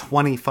regard. And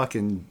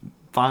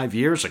 5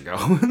 years ago.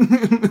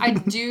 I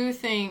do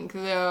think,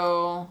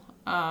 though...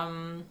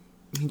 Can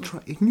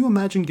you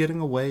imagine getting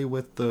away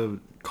with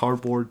the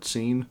cardboard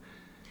scene?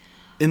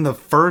 In the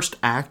first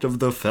act of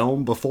the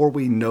film, before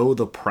we know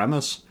the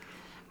premise?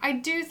 I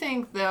do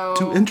think, though...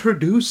 To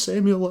introduce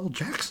Samuel L.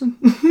 Jackson?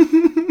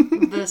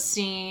 The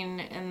scene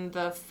in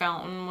the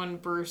fountain when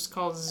Bruce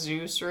calls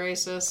Zeus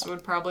racist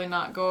would probably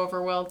not go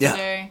over well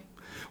today. Yeah.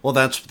 Well,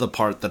 that's the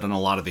part that in a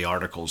lot of the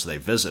articles they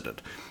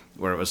visited,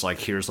 where it was like,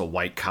 here's a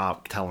white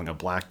cop telling a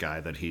black guy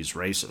that he's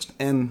racist.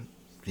 And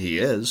he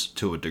is,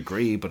 to a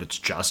degree, but it's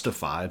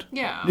justified.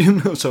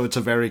 Yeah. So it's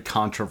a very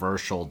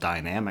controversial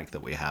dynamic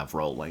that we have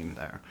rolling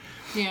there.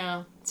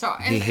 Yeah. So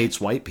he hates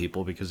white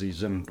people because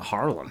he's in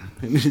Harlem.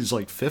 And he's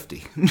like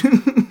 50. And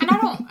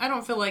I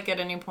don't feel like at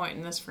any point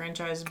in this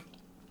franchise...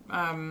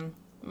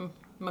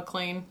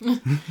 McClane.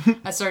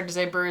 I started to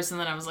say Bruce, and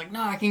then I was like,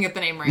 no, I can get the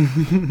name right.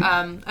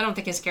 I don't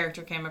think his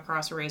character came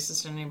across a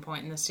racist at any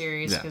point in the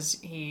series, because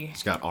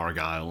he's got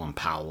Argyle and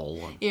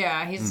Powell.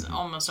 He's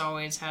almost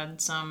always had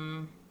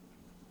some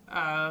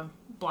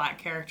black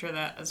character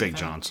that... Big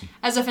Johnson.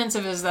 As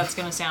offensive as that's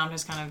going to sound,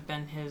 has kind of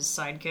been his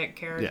sidekick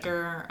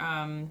character.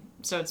 Yeah.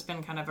 So it's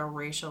been kind of a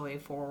racially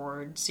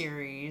forward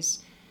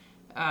series.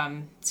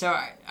 So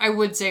I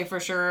would say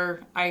for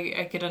sure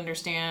I could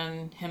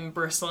understand him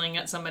bristling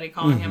at somebody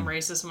calling him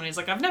racist when he's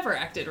like, I've never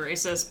acted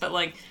racist, but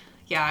like,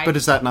 yeah. But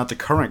is that not the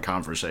current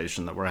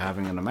conversation that we're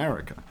having in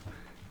America?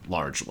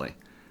 Largely.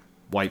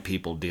 White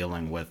people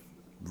dealing with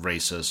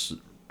racism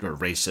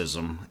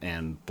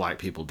and black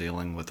people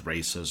dealing with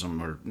racism,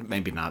 or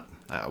maybe not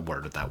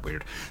worded that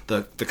weird.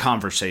 The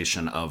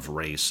conversation of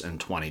race in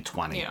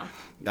 2020.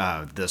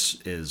 Yeah.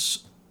 This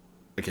is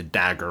like a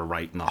dagger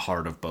right in the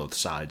heart of both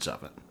sides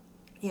of it.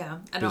 Yeah.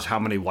 Because how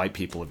many white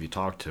people have you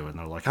talked to and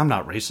they're like, I'm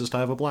not racist, I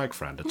have a black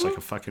friend. It's like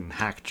a fucking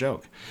hack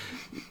joke.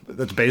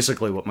 That's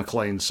basically what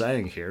McClane's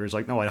saying here. He's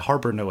like, no, I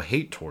harbor no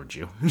hate towards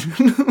you.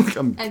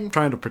 I'm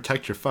trying to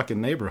protect your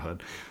fucking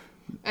neighborhood.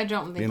 I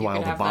don't think Meanwhile, you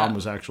could the have bomb that.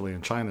 was actually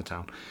in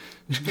Chinatown.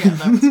 Yeah,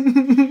 that was...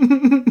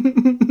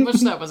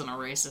 Which that wasn't a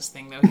racist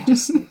thing, though. He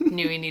just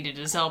knew he needed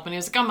his help, and he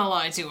was like, I'm gonna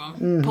lie to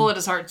him. Pull at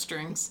his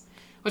heartstrings.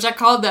 Which I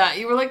called that.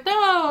 You were like,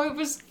 no, it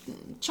was...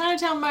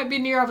 Chinatown might be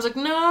near. I was like,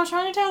 no,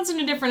 Chinatown's in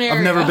a different area.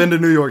 I've never been to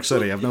New York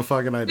City. I have no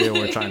fucking idea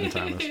where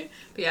Chinatown is.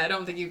 But yeah, I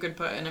don't think you could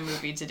put in a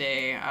movie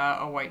today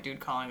a white dude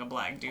calling a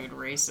black dude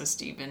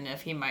racist, even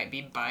if he might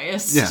be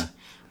biased. Yeah.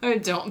 I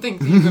don't think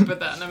that you could put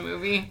that in a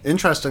movie.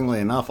 Interestingly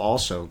enough,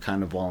 also,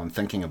 kind of while I'm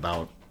thinking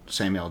about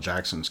Samuel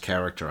Jackson's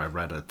character, I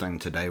read a thing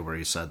today where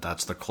he said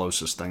that's the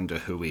closest thing to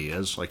who he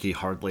is. Like, he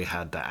hardly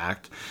had to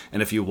act.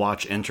 And if you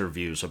watch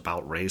interviews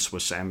about race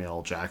with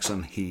Samuel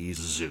Jackson, he's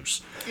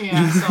Zeus.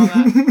 Yeah, I saw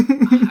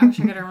that. I wish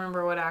I could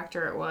remember what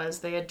actor it was.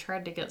 They had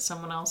tried to get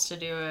someone else to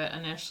do it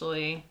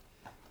initially,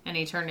 and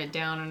he turned it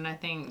down, and I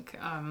think...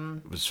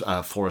 It was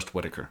Forrest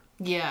Whitaker.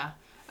 Yeah.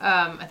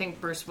 I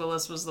think Bruce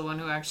Willis was the one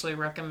who actually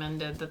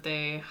recommended that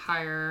they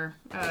hire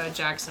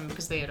Jackson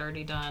because they had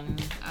already done...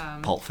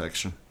 Pulp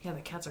Fiction. Yeah, the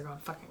cats are going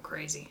fucking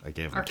crazy. I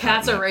gave Our him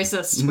cats are catnip.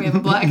 racist. We have a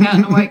black cat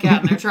and a white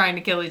cat, and they're trying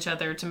to kill each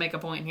other to make a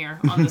point here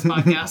on this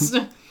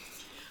podcast.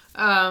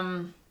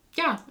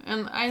 Yeah,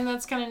 and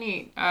that's kind of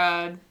neat.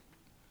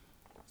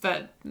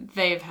 That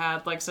they've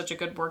had like such a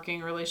good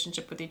working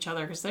relationship with each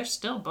other because they're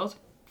still both...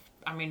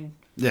 I mean...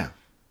 Yeah.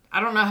 I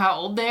don't know how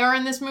old they are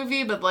in this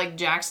movie, but, like,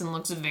 Jackson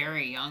looks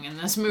very young in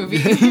this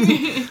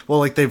movie. Well,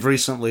 like, they've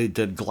recently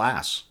did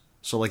Glass.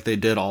 So, like, they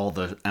did all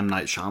the M.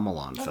 Night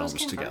Shyamalan Oh, those films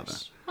came together.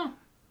 first? Huh.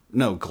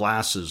 No,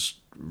 Glass is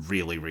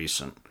really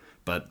recent.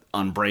 But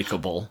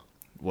Unbreakable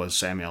was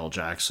Samuel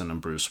Jackson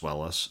and Bruce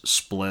Willis.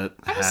 Split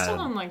That was had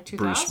still in, like,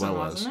 Bruce 2000,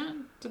 Willis. wasn't it?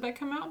 Did that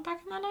come out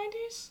back in the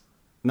 90s?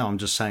 No, I'm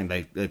just saying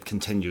they've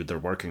continued their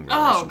working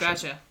Oh,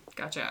 relationship.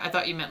 gotcha. I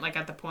thought you meant, like,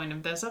 at the point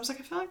of this. I was like,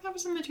 I feel like that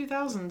was in the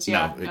 2000s.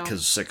 Yeah, No,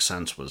 because Sixth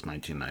Sense was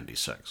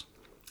 1996.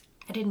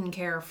 I didn't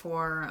care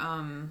for,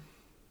 I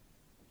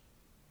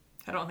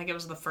don't think it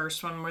was the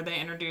first one where they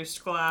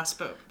introduced Glass,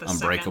 but the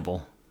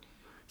Unbreakable.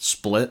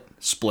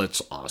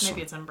 Split's awesome.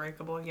 Maybe it's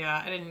Unbreakable,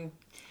 yeah. I didn't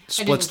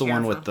Split's the care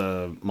one for- with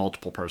the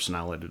multiple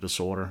personality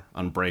disorder.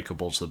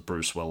 Unbreakable's the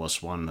Bruce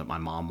Willis one that my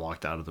mom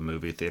walked out of the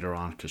movie theater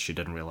on because she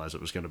didn't realize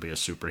it was going to be a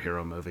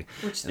superhero movie.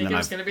 Which And think then it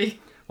was going to be.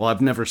 Well,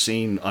 I've never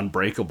seen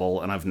Unbreakable,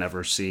 and I've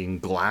never seen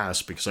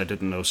Glass because I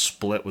didn't know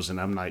Split was an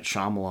M. Night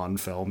Shyamalan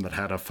film that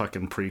had a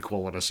fucking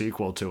prequel and a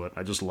sequel to it.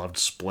 I just loved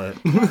Split.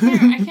 I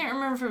can't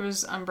remember if it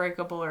was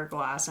Unbreakable or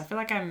Glass. I feel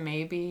like I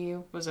maybe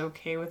was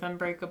okay with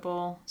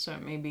Unbreakable, so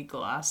it may be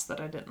Glass that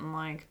I didn't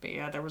like. But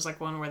yeah, there was like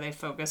one where they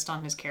focused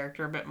on his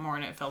character a bit more,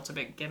 and it felt a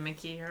bit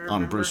gimmicky. I On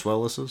remember. Bruce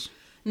Willis's?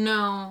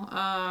 No,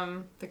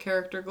 the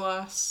character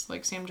Glass,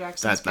 like Sam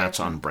Jackson's That's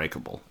character.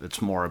 Unbreakable.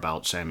 It's more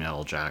about Samuel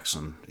L.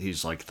 Jackson.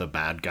 He's like the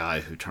bad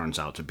guy who turns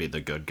out to be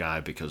the good guy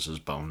because his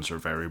bones are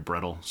very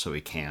brittle, so he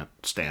can't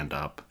stand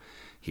up.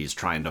 He's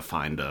trying to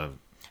find a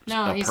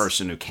he's-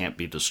 person who can't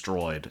be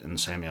destroyed, and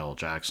Samuel L.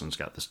 Jackson's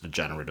got this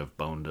degenerative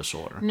bone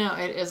disorder. No,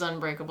 it is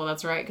Unbreakable.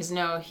 That's right. Because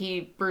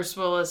Bruce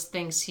Willis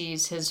thinks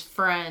he's his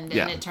friend, and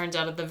Yeah. it turns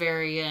out at the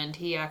very end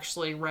he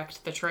actually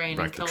wrecked the train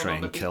and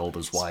Killed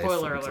his wife.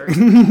 Spoiler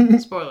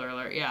alert. Spoiler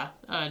alert. Yeah,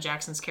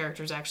 Jackson's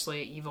character is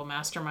actually an evil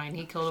mastermind.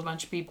 He killed a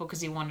bunch of people because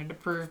he wanted to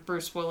prove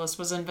Bruce Willis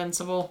was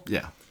invincible.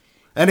 Yeah.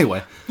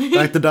 Anyway,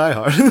 back to Die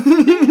Hard.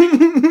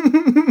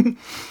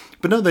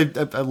 But no,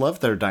 I love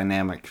their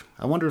dynamic.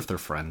 I wonder if they're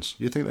friends.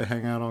 You think they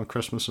hang out on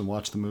Christmas and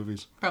watch the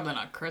movies? Probably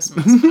not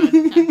Christmas, but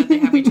I bet they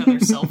have each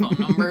other's cell phone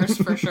numbers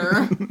for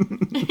sure.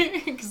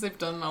 Because they've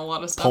done a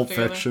lot of stuff Pulp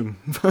together. Fiction.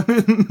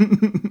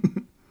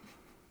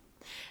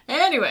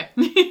 Anyway,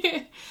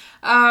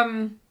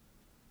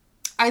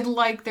 I'd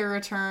like the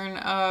return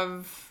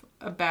of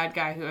a bad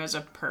guy who has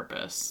a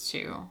purpose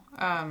too.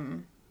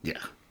 Yeah.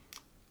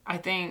 I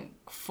think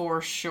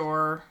for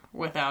sure,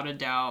 without a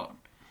doubt,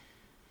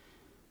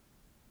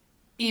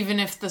 even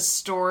if the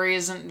story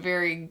isn't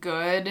very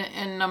good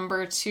in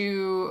number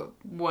 2,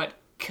 what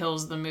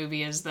kills the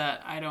movie is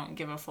that I don't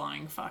give a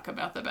flying fuck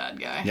about the bad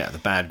guy. Yeah, the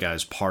bad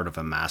guy's part of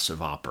a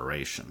massive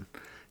operation.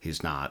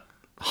 He's not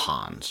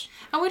Hans.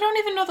 And we don't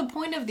even know the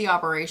point of the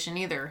operation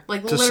either.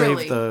 Like, To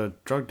literally. save the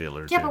drug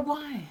dealer. Yeah, dude. but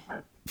why?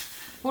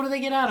 What do they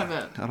get out of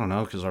it? I don't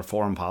know, because our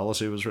foreign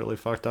policy was really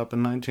fucked up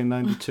in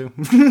 1992.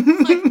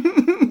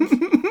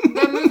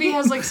 That movie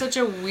has like such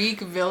a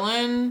weak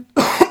villain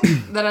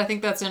that I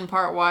think that's in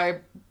part why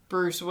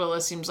Bruce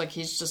Willis seems like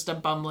he's just a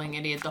bumbling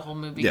idiot the whole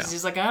movie. Because Yeah.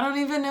 he's like, I don't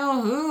even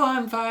know who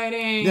I'm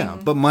fighting. Yeah,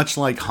 but much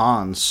like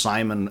Hans,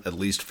 Simon at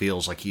least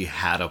feels like he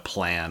had a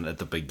plan at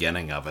the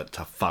beginning of it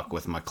to fuck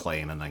with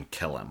McClane and then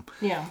kill him.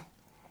 Yeah.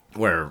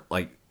 Where,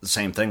 like, the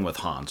same thing with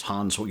Hans.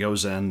 Hans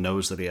goes in,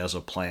 knows that he has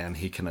a plan.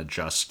 He can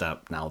adjust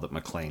step now that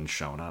McClane's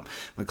shown up.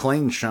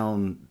 McClane's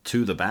shown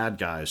to the bad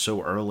guy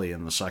so early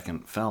in the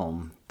second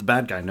film. The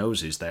bad guy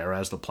knows he's there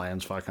as the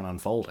plan's fucking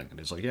unfolding. And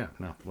he's like, yeah,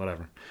 no,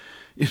 whatever.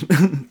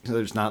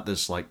 There's not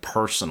this, like,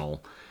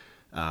 personal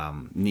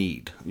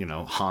need. You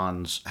know,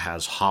 Hans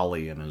has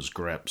Holly in his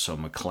grip, so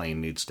McClane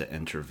needs to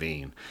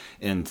intervene.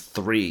 In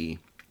 3...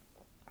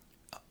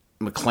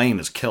 McClane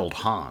has killed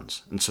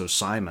Hans, and so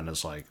Simon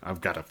is like,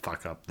 I've got to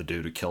fuck up the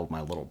dude who killed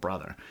my little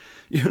brother.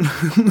 You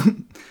know?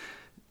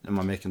 Am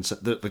I making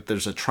sense? Like,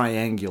 there's a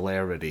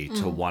triangularity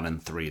to 1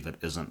 and 3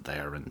 that isn't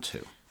there in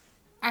 2.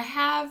 I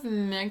have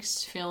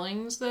mixed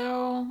feelings,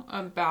 though,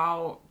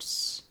 about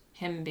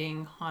him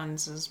being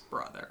Hans's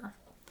brother.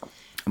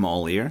 I'm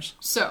all ears.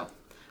 So,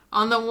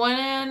 on the one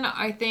end,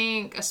 I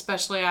think,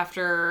 especially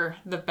after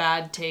the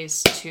bad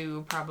taste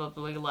too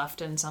probably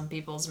left in some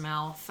people's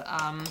mouth,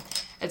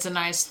 it's a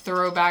nice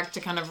throwback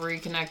to kind of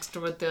reconnect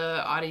with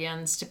the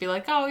audience to be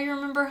like, oh, you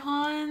remember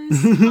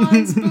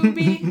Hans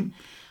Booby?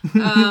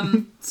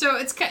 So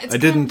it's I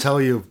didn't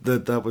tell you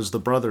that was the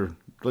brother.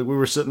 Like, we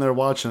were sitting there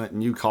watching it,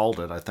 and you called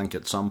it, I think,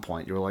 at some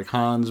point. You were like,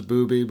 Hans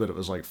Booby, but it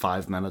was like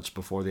 5 minutes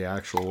before the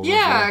actual...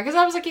 Yeah, because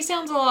I was like, he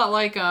sounds a lot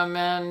like him,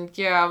 and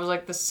yeah, I was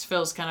like, this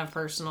feels kind of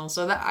personal.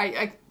 So that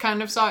I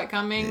kind of saw it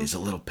coming. Yeah, he's a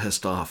little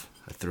pissed off.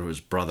 I threw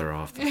his brother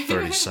off the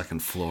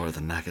 32nd floor of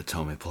the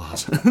Nakatomi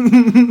Plaza.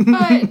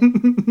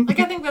 But, like,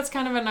 I think that's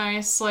kind of a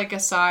nice, like,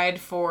 aside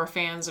for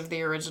fans of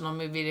the original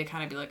movie to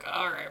kind of be like,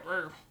 all right,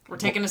 we're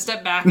taking a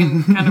step back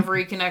and kind of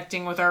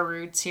reconnecting with our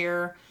roots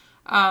here.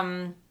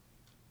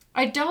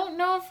 I don't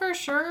know for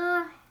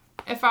sure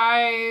if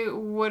I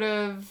would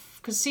have...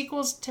 Because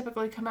sequels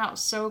typically come out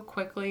so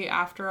quickly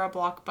after a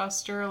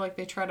blockbuster. Like,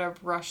 they try to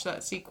rush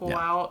that sequel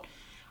out.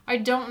 I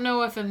don't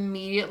know if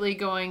immediately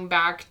going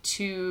back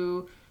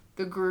to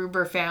the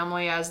Gruber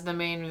family as the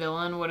main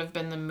villain would have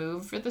been the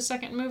move for the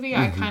second movie.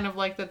 I kind of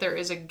like that there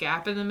is a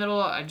gap in the middle.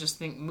 I just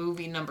think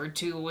movie number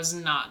 2 was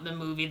not the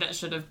movie that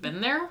should have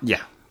been there.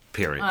 Yeah.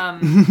 Period.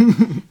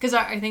 Because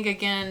I think,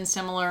 again,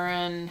 similar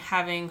in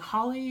having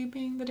Holly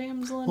being the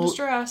damsel in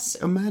distress.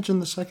 Imagine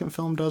the second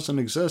film doesn't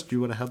exist. You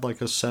would have had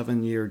like a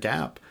 7-year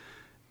gap.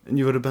 And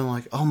you would have been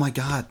like, oh my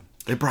god,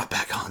 they brought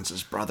back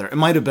Hans's brother. It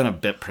might have been a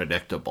bit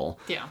predictable.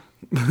 Yeah.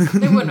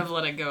 They wouldn't have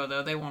let it go,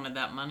 though. They wanted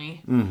that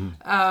money.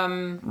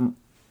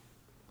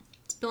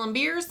 Spilling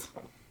beers?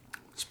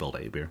 Spilled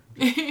a beer.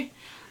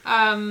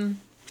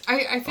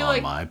 I feel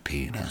like my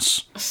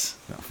penis. I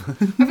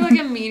feel like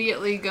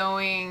immediately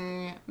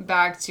going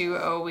back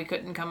to, we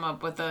couldn't come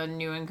up with a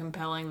new and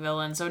compelling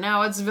villain, so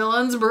now it's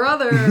villain's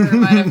brother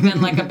might have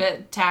been like a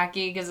bit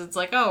tacky, because it's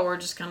like, we're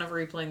just kind of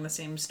replaying the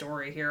same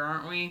story here,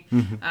 aren't we?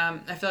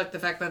 I feel like the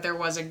fact that there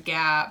was a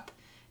gap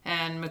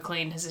and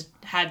McClane has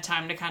had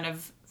time to kind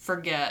of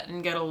forget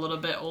and get a little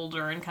bit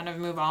older and kind of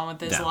move on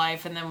with his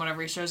life, and then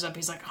whenever he shows up,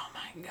 he's like, oh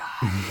my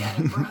god, he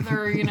had a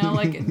brother, you know,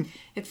 like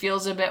it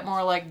feels a bit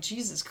more like,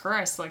 Jesus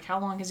Christ, like how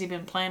long has he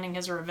been planning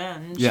his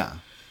revenge? Yeah.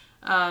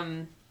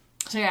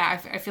 So yeah,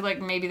 I feel like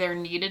maybe there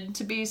needed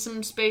to be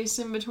some space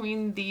in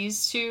between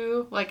these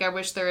two. Like, I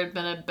wish there had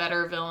been a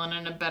better villain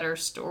and a better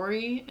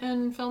story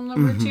in film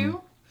number 2.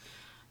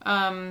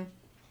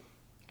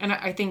 And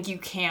I think you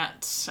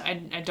can't...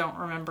 I don't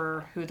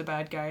remember who the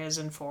bad guy is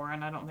in 4,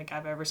 and I don't think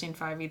I've ever seen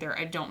 5 either.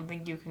 I don't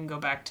think you can go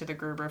back to the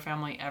Gruber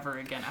family ever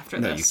again after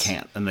this. No, you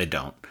can't, and they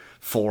don't.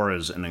 4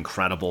 is an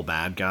incredible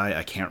bad guy.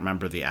 I can't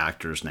remember the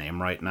actor's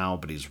name right now,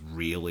 but he's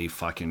really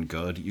fucking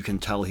good. You can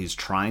tell he's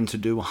trying to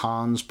do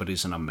Hans, but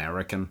he's an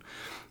American.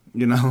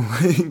 You know?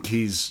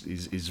 he's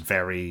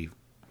very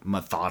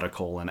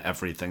methodical in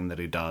everything that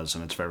he does,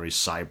 and it's very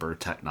cyber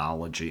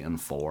technology in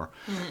 4.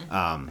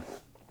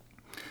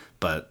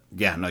 But,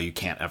 yeah, no, you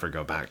can't ever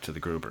go back to the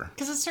Gruber.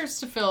 Because it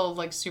starts to feel,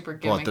 like, super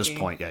gimmicky. Well, at this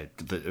point, yeah,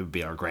 it would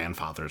be our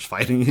grandfathers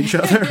fighting each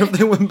other if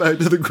they went back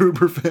to the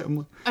Gruber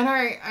family. And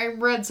I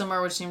read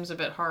somewhere, which seems a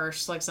bit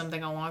harsh, like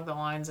something along the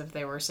lines of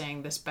they were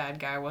saying this bad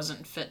guy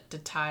wasn't fit to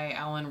tie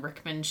Alan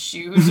Rickman's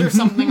shoes or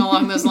something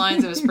along those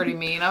lines. It was pretty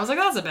mean. I was like,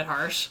 that's a bit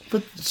harsh.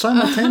 But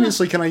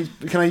simultaneously, can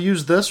I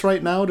use this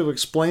right now to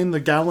explain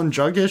the gallon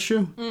jug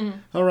issue?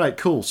 All right,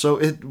 cool. So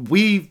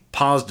we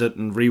paused it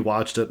and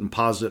rewatched it and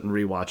paused it and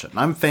rewatched it. And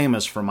I'm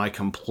famous for my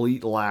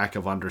complete lack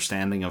of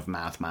understanding of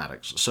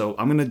mathematics. So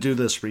I'm going to do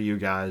this for you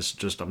guys.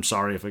 Just, I'm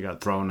sorry if it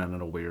got thrown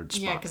in a weird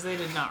spot. Yeah, because they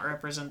did not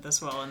represent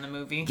this well in the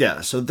movie.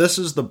 Yeah, so this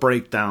is the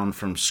breakdown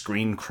from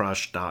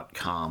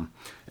ScreenCrush.com.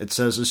 It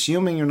says,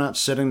 assuming you're not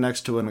sitting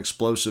next to an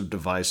explosive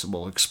device that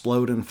will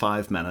explode in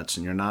 5 minutes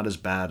and you're not as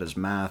bad as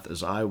math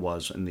as I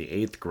was in the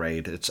 8th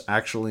grade, it's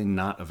actually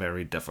not a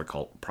very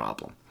difficult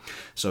problem.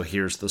 So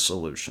here's the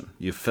solution.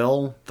 You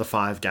fill the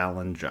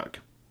 5-gallon jug.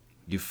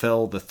 You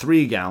fill the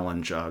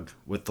 3-gallon jug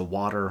with the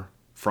water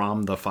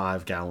from the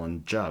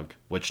 5-gallon jug,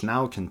 which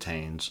now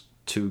contains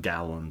 2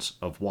 gallons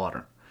of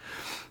water.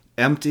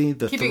 Empty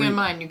the Keeping in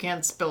mind, you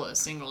can't spill a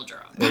single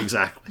drop.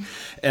 Exactly.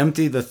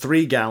 Empty the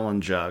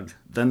 3-gallon jug,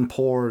 then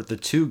pour the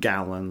 2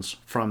 gallons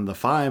from the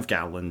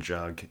 5-gallon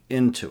jug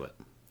into it.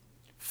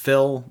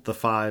 Fill the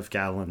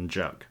 5-gallon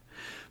jug.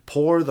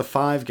 Pour the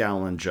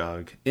 5-gallon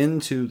jug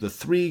into the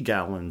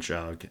 3-gallon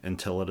jug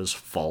until it is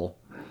full.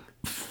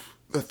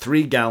 The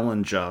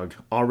 3-gallon jug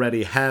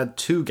already had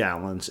 2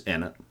 gallons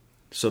in it,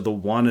 so the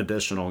 1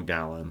 additional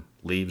gallon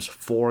leaves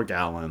 4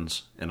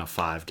 gallons in a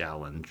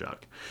 5-gallon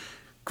jug.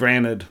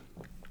 Granted,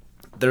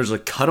 there's a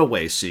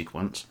cutaway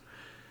sequence,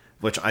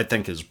 which I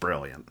think is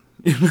brilliant.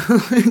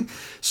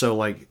 So,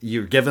 like,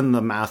 you're given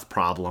the math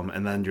problem,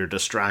 and then you're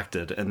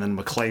distracted, and then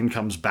McClane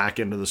comes back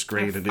into the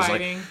screen, and he's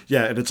fighting. like,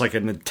 yeah, and it's like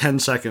in 10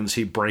 seconds,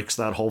 he breaks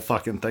that whole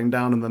fucking thing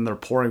down, and then they're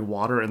pouring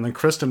water, and then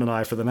Kristen and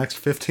I, for the next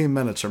 15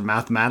 minutes, are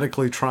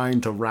mathematically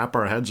trying to wrap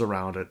our heads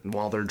around it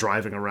while they're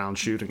driving around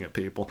shooting at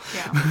people.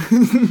 Yeah.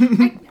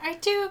 I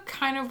do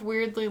kind of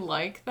weirdly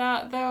like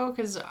that, though,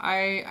 because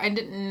I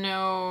didn't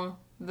know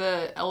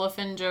the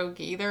elephant joke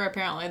either.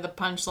 Apparently the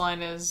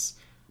punchline is,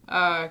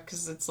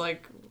 because it's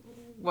like,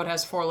 what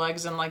has 4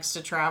 legs and likes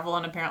to travel,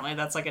 and apparently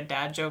that's like a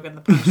dad joke, and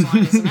the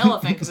punchline is an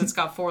elephant because it's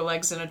got 4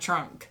 legs and a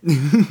trunk.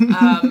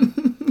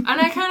 And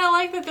I kind of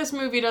like that this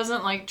movie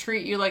doesn't like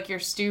treat you like you're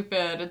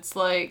stupid. It's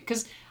like,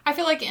 because I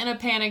feel like in a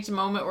panicked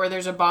moment where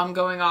there's a bomb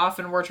going off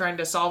and we're trying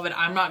to solve it,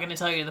 I'm not going to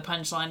tell you the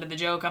punchline to the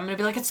joke. I'm going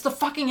to be like, it's the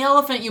fucking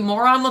elephant, you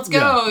moron, let's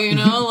go, you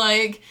know?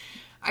 Like,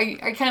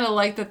 I kind of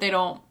like that they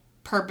don't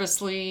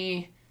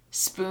purposely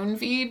spoon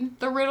feed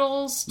the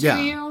riddles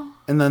to you.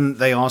 And then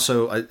they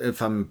also,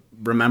 if I'm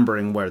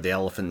remembering where the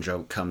elephant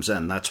joke comes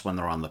in, that's when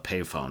they're on the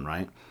payphone,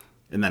 right?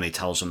 And then he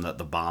tells them that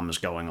the bomb is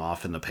going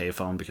off in the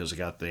payphone because he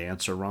got the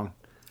answer wrong.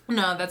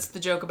 No, that's the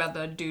joke about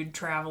the dude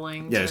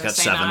traveling. Yeah, to he's got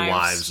St. 7 Ives.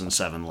 wives and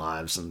 7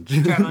 lives. And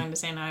Traveling to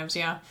St. Ives,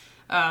 yeah.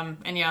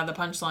 And yeah, the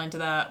punchline to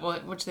that, well,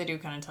 which they do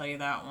kind of tell you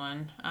that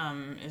one,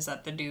 is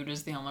that the dude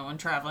is the only one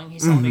traveling. He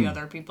saw the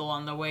other people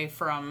on the way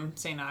from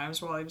St. Ives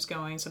while he was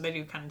going, so they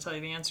do kind of tell you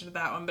the answer to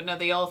that one. But no,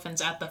 the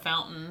elephant's at the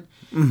fountain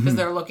because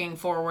they're looking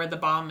for where the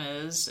bomb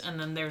is, and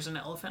then there's an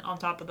elephant on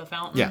top of the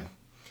fountain. Yeah.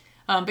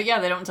 But yeah,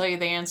 they don't tell you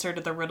the answer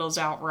to the riddles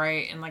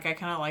outright, and like I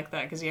kind of like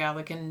that because yeah,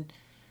 like in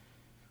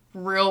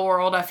real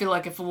world, I feel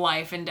like if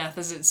life and death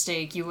is at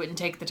stake, you wouldn't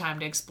take the time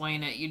to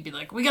explain it. You'd be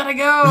like, we gotta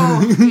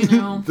go, you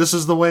know? This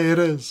is the way it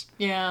is.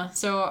 Yeah,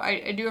 so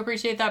I do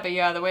appreciate that, but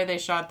yeah, the way they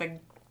shot the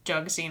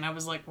jug scene, I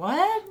was like,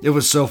 what? It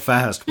was so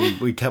fast.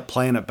 We kept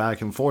playing it back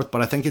and forth,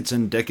 but I think it's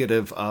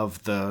indicative of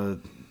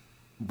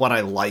what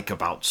I like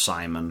about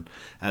Simon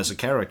as a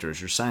character.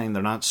 Is you're saying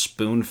they're not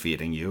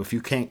spoon-feeding you. If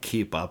you can't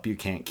keep up, you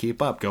can't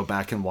keep up. Go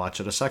back and watch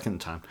it a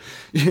second time.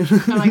 I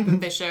like that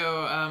they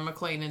show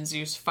McClane and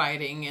Zeus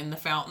fighting in the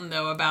fountain,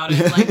 though, about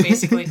it, like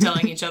basically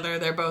telling each other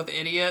they're both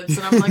idiots,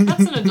 and I'm like,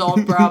 that's an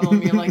adult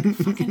problem. You're like,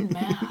 fucking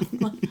math.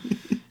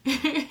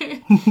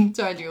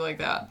 So I do like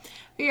that.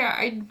 But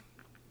yeah,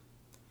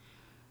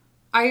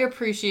 I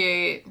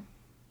appreciate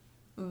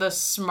the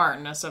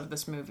smartness of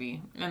this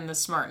movie and the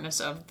smartness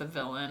of the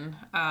villain.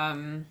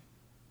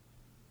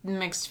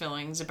 Mixed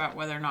feelings about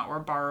whether or not we're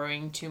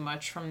borrowing too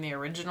much from the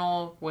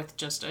original with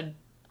just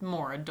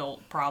more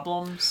adult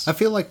problems. I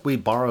feel like we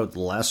borrowed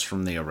less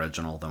from the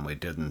original than we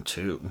did in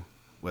 2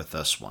 with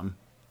this one.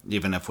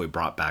 Even if we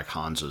brought back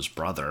Hans's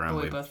brother. And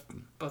we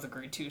both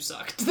agreed 2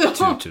 sucked.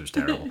 2's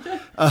terrible.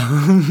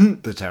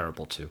 The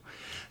terrible 2.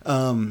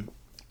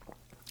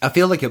 I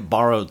feel like it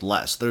borrowed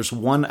less. There's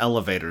one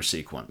elevator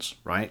sequence,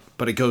 right?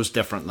 But it goes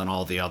different than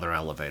all the other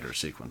elevator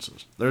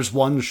sequences. There's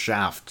one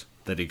shaft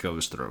that he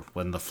goes through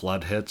when the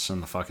flood hits in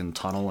the fucking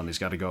tunnel and he's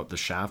got to go up the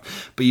shaft.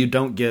 But you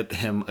don't get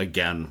him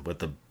again with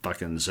the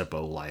fucking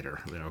Zippo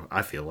lighter. You know,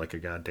 I feel like a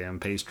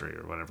goddamn pastry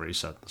or whatever he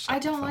said. I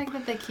don't like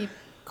that they keep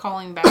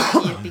calling back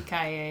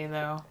Yippee-Ki-Yay,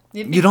 though.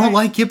 You don't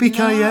like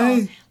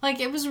Yippee-Ki-Yay? No. Like,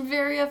 it was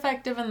very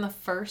effective in the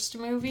first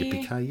movie.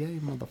 Yippee-Ki-Yay,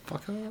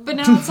 motherfucker. But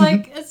now it's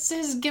like, it's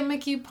his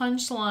gimmicky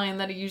punchline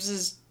that he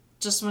uses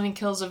just when he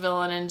kills a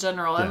villain in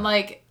general. Yeah. And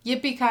like,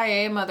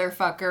 Yippee-Ki-Yay,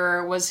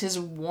 motherfucker, was his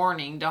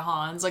warning to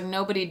Hans. Like,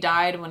 nobody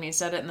died when he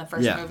said it in the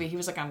first movie. He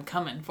was like, I'm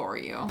coming for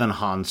you. Then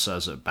Hans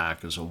says it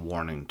back as a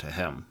warning to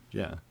him.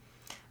 Yeah.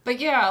 But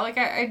yeah, like,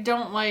 I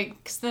don't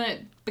like, because then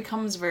it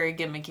becomes very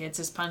gimmicky. It's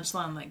his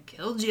punchline, like,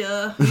 killed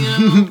ya, you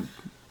know?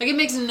 Like, it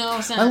makes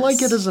no sense. I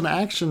like it as an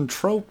action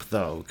trope,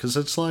 though, because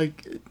it's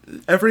like,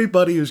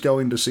 everybody who's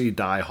going to see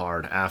Die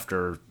Hard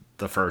after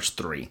the first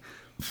 3,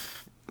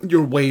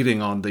 you're waiting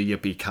on the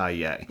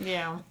Yippee-Ki-Yay.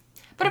 Yeah.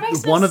 But it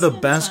makes one of the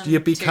best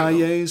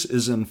Yippee-Ki-Yays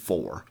is in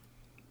 4.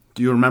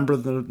 Do you remember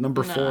the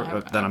number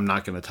 4? Then I'm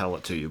not going to tell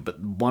it to you.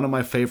 But one of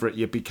my favorite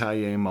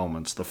Yippee-Ki-Yay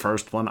moments, the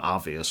first one,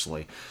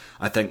 obviously.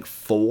 I think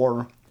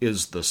 4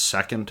 is the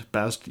second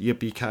best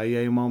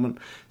Yippee-Ki-Yay moment.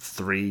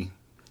 3,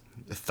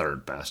 the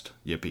third best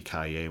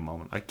Yippee-Ki-Yay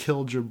moment. I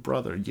killed your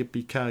brother.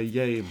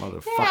 Yippee-Ki-Yay,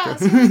 motherfucker. Yeah,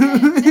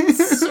 it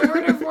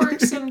sort of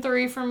works in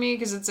 3 for me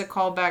because it's a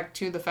callback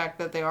to the fact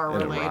that they are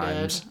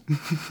related.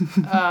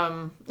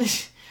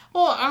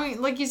 Well, I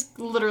mean, like, he's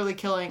literally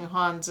killing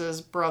Hans's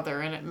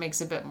brother, and it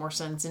makes a bit more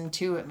sense. In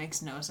 2, it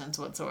makes no sense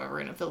whatsoever,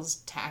 and it feels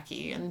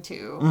tacky in 2.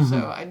 Mm-hmm. So,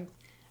 I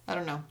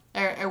don't know.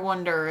 I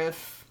wonder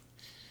if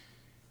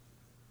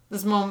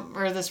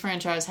this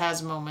franchise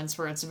has moments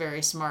where it's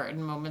very smart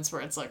and moments where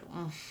it's like,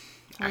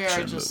 we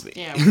are just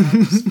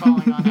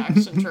falling on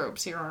action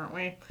tropes here, aren't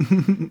we?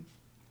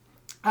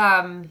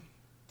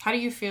 How do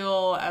you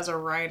feel as a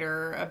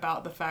writer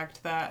about the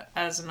fact that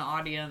as an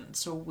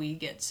audience we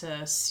get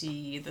to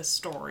see the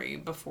story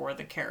before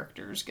the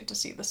characters get to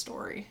see the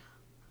story?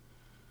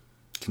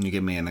 Can you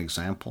give me an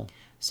example?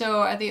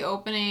 So at the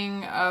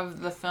opening of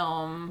the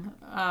film,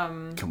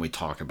 Can we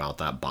talk about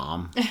that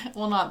bomb?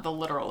 well, not the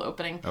literal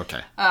opening,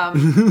 Okay. at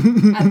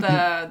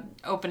the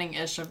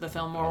opening-ish of the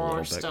film, where a we're little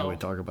bit. still Can we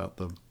talk about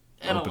the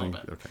in opening? a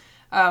little bit.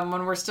 Okay.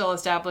 When we're still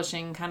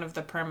establishing kind of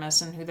the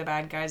premise and who the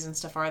bad guys and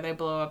stuff are, they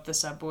blow up the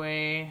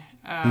subway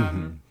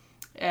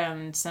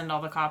and send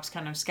all the cops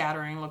kind of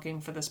scattering looking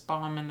for this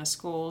bomb in the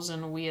schools,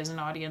 and we as an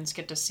audience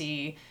get to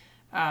see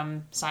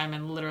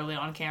Simon literally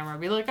on camera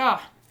be like,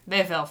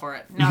 they fell for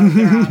it. Now that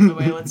they're out of the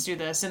way, let's do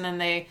this. And then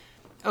they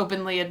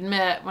openly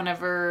admit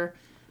whenever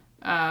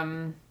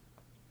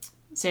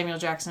Samuel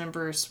Jackson and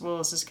Bruce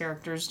Willis's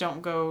characters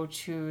don't go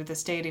to the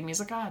stadium, he's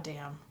like,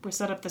 damn, we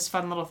set up this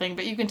fun little thing.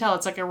 But you can tell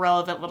it's like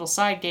irrelevant little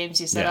side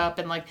games you set up,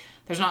 and like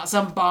there's not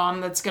some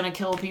bomb that's going to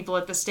kill people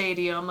at the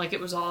stadium. Like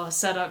it was all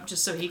set up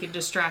just so he could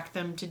distract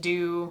them to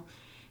do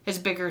his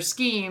bigger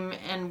scheme,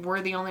 and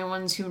we're the only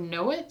ones who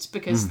know it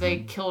because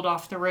they killed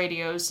off the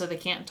radios so they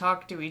can't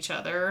talk to each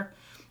other.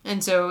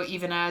 And so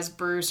even as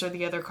Bruce or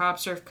the other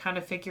cops are kind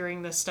of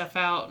figuring this stuff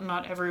out,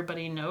 not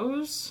everybody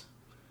knows.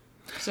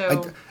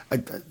 So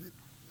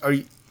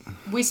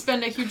we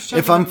spend a huge chunk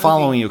If of I'm the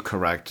following movie. you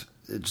correct,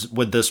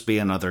 would this be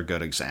another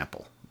good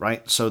example,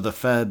 right? So the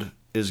Fed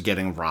is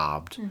getting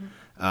robbed.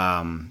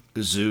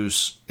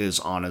 Zeus is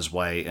on his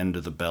way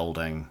into the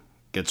building,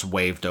 gets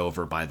waved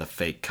over by the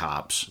fake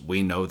cops.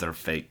 We know they're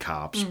fake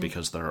cops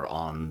because they're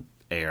on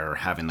air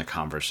having the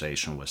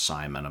conversation with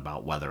Simon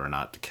about whether or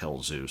not to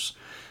kill Zeus.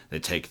 They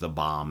take the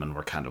bomb and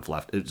we're kind of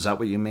left. Is that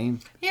what you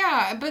mean?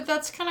 Yeah, but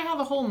that's kind of how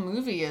the whole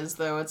movie is,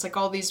 though. It's like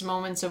all these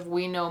moments of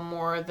we know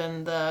more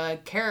than the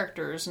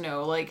characters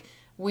know. Like,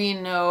 we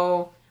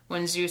know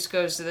when Zeus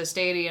goes to the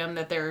stadium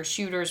that there are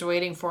shooters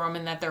waiting for him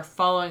and that they're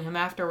following him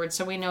afterwards.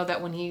 So we know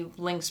that when he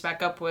links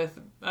back up with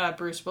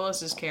Bruce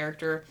Willis's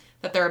character,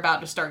 that they're about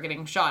to start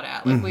getting shot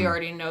at. Like, we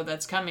already know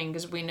that's coming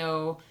because we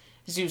know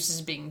Zeus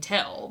is being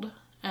tailed.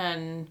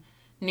 And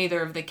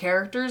neither of the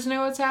characters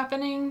know what's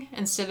happening.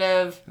 Instead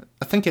of...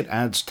 I think it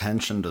adds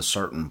tension to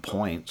certain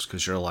points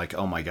because you're like,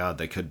 oh my god,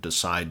 they could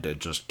decide to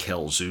just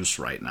kill Zeus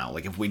right now.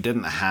 Like if we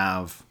didn't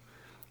have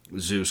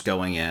Zeus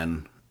going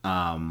in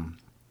and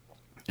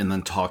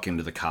then talking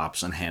to the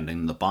cops and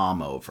handing the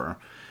bomb over,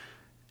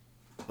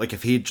 like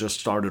if he just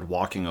started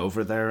walking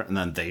over there and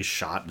then they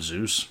shot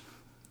Zeus,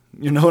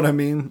 you know what I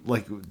mean?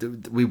 Like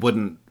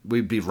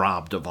we'd be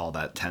robbed of all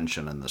that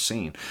tension in the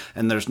scene.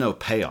 And there's no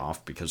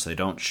payoff because they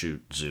don't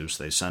shoot Zeus.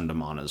 They send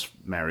him on his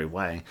merry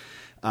way.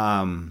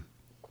 But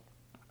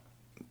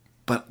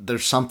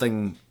there's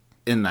something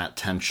in that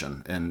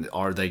tension. And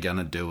are they going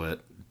to do it?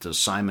 Does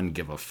Simon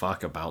give a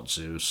fuck about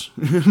Zeus?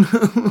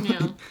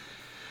 Yeah.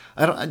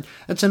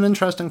 It's an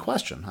interesting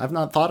question. I've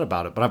not thought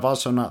about it, but I've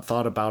also not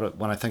thought about it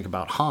when I think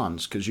about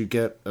Hans, because you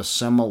get a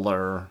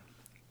similar...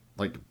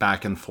 like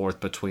back and forth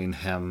between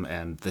him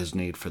and his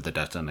need for the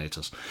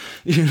detonators.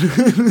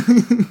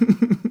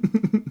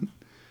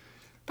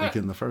 Like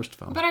in the first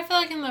film. But I feel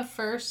like in the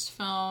first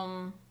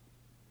film,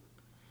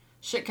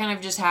 shit kind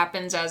of just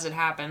happens as it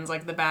happens.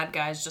 Like the bad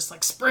guys just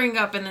like spring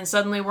up and then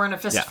suddenly we're in a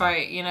fist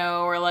fight, you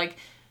know? Or like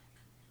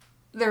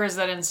there is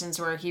that instance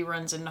where he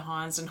runs into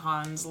Hans and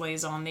Hans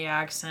lays on the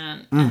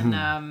accent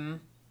and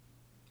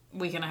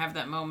we kind of have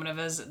that moment of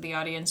as the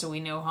audience, so we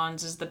know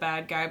Hans is the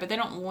bad guy, but they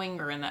don't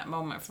linger in that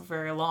moment for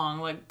very long.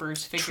 Like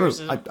Bruce figures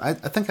True. I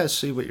think I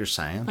see what you're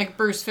saying. Like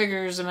Bruce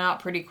figures him out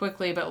pretty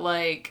quickly, but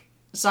like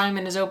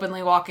Simon is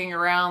openly walking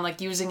around,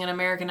 like using an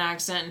American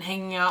accent and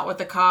hanging out with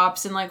the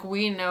cops, and like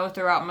we know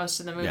throughout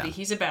most of the movie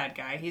he's a bad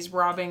guy. He's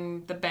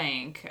robbing the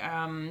bank.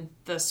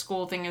 The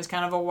school thing is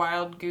kind of a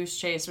wild goose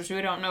chase, which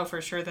we don't know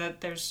for sure that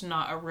there's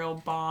not a real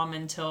bomb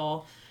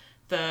until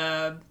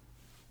the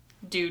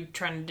dude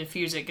trying to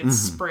defuse it gets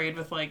sprayed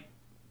with like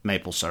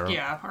maple syrup.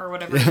 Yeah, or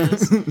whatever it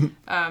is.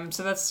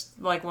 So that's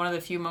like one of the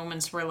few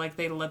moments where like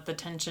they let the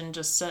tension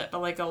just sit.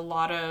 But like a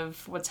lot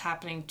of what's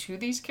happening to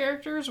these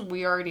characters,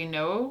 we already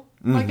know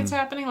like it's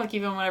happening. Like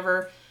even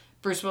whenever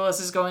Bruce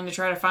Willis is going to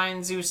try to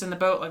find Zeus in the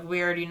boat, like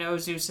we already know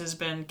Zeus has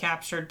been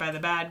captured by the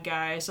bad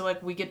guy. So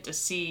like we get to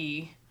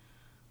see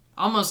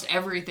almost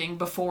everything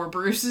before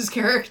Bruce's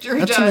character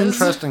That's does. an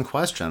interesting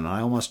question, and I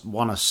almost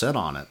want to sit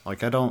on it.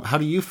 Like how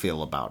do you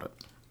feel about it?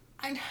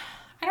 I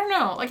don't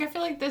know. Like, I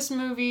feel like this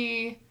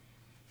movie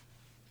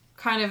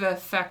kind of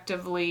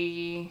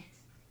effectively,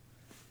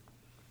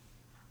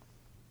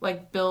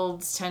 like,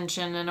 builds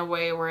tension in a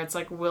way where it's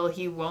like, will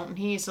he, won't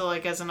he? So,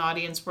 like, as an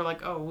audience, we're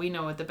like, oh, we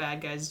know what the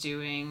bad guy's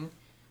doing,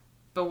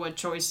 but what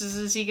choices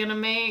is he gonna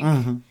make?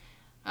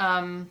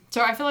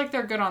 So I feel like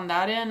they're good on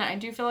that end. I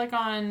do feel like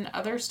on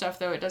other stuff,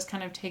 though, it does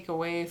kind of take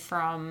away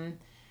from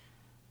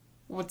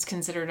what's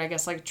considered, I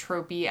guess, like,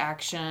 tropey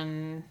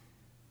action,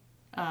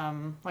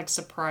 like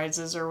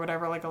surprises or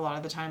whatever. Like a lot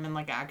of the time in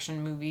like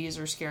action movies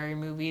or scary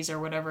movies or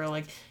whatever,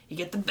 like you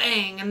get the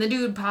bang and the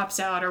dude pops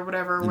out or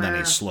whatever. And then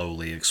he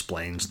slowly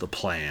explains the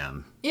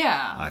plan.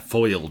 Yeah. I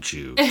foiled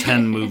you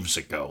 10 moves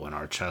ago in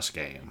our chess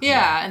game.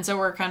 Yeah, and so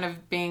we're kind of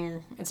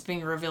it's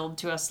being revealed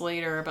to us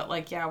later. But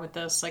like, yeah, with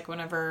this, like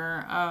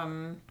whenever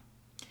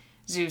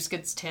Zeus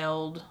gets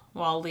tailed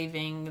while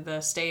leaving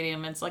the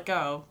stadium. It's like,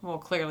 oh, well,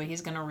 clearly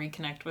he's going to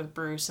reconnect with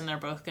Bruce and they're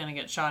both going to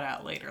get shot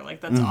at later.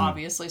 Like, that's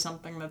obviously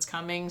something that's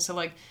coming. So,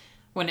 like,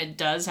 when it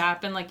does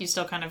happen, like, you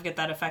still kind of get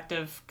that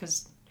effective,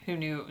 because who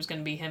knew it was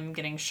going to be him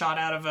getting shot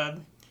out of a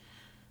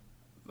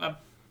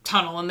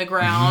tunnel in the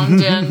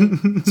ground,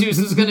 and Zeus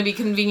was going to be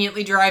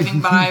conveniently driving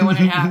by when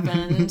it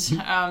happened.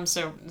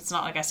 So it's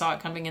not like I saw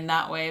it coming in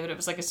that way, but it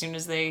was like as soon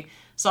as they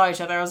saw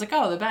each other, I was like,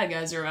 oh, the bad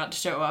guys are about to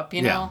show up,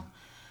 you know?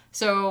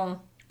 So,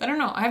 I don't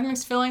know. I have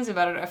mixed feelings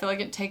about it. I feel like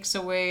it takes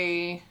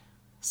away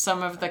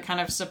some of the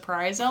kind of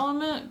surprise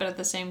element, but at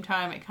the same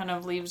time, it kind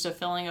of leaves a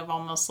feeling of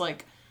almost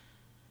like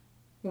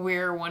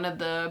we're one of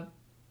the,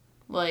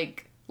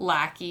 like,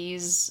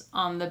 lackeys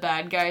on the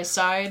bad guy's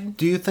side.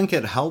 Do you think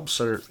it helps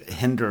or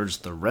hinders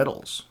the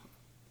riddles?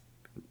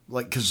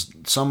 Like, because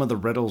some of the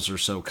riddles are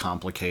so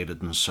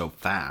complicated and so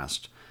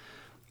fast.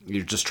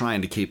 You're just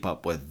trying to keep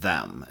up with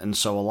them. And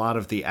so a lot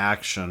of the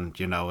action,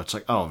 you know, it's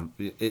like, oh,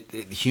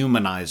 it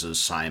humanizes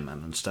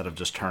Simon instead of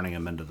just turning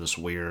him into this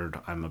weird,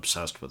 I'm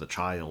obsessed with a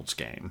child's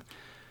game.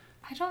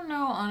 I don't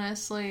know,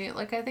 honestly.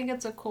 Like, I think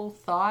it's a cool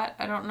thought.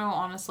 I don't know,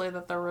 honestly,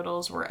 that the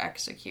riddles were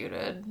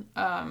executed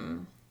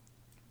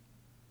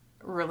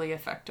really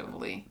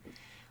effectively.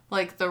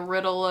 Like, the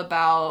riddle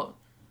about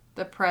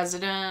the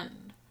president,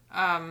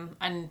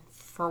 and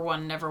for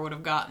one, never would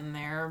have gotten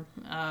there.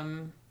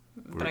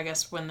 But I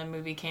guess when the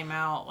movie came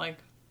out, like,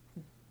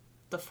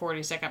 the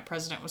 42nd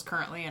president was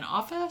currently in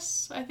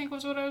office, I think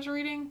was what I was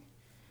reading.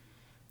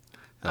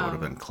 That would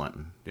have been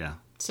Clinton, yeah.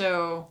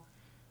 So,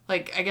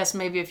 like, I guess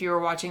maybe if you were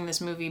watching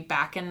this movie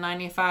back in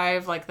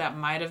 95, like, that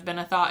might have been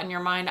a thought in your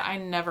mind. I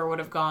never would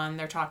have gone,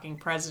 they're talking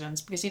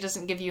presidents, because he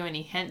doesn't give you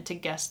any hint to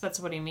guess that's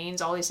what he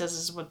means. All he says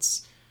is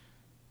what's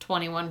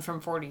 21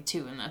 from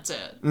 42, and that's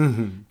it.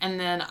 Mm-hmm. And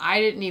then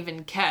I didn't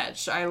even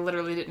catch, I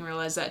literally didn't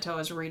realize that till I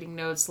was reading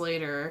notes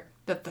later,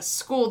 that the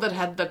school that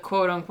had the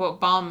quote-unquote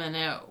bomb in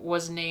it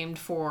was named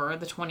for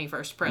the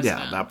 21st president.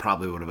 Yeah, that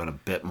probably would have been a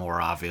bit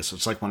more obvious.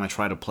 It's like when I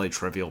try to play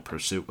Trivial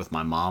Pursuit with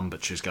my mom,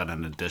 but she's got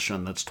an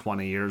edition that's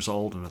 20 years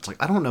old, and it's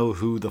like, I don't know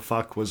who the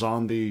fuck was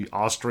on the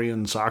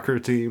Austrian soccer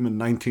team in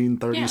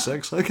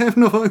 1936. Yeah. Like, I have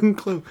no fucking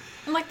clue.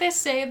 And, like, they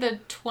say the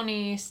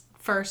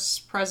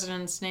 21st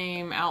president's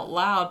name out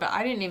loud, but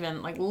I didn't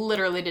even, like,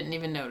 literally didn't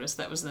even notice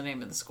that was the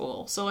name of the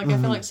school. So, like, I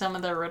feel like some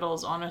of the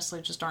riddles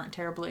honestly just aren't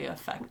terribly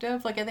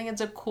effective. Like, I think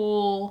it's a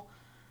cool,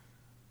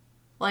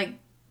 like,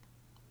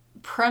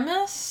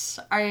 premise.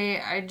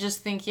 I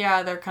just think,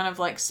 yeah, they're kind of,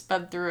 like,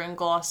 sped through and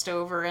glossed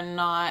over and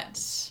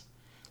not,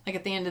 like,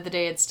 at the end of the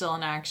day, it's still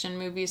an action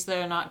movie, so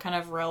they're not kind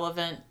of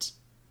relevant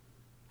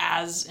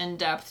as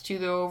in-depth to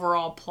the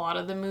overall plot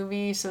of the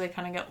movie, so they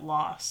kind of get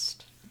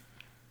lost.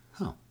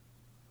 Huh.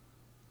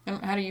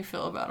 How do you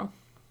feel about them?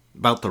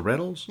 About the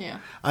riddles? Yeah.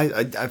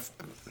 I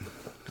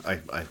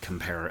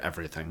compare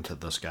everything to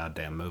this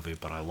goddamn movie,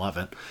 but I love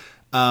it.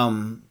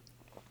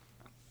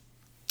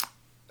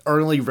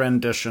 Early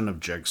rendition of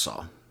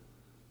Jigsaw.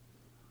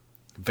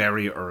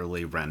 Very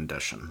early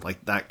rendition.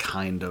 Like that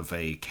kind of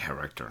a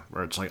character.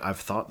 Where it's like, I've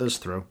thought this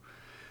through.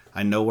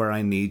 I know where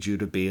I need you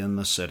to be in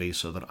the city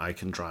so that I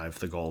can drive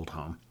the gold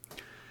home.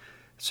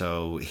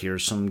 So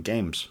here's some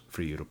games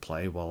for you to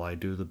play while I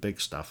do the big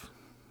stuff.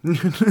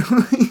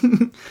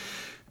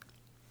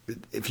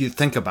 If you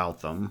think about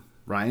them,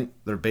 right?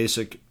 They're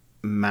basic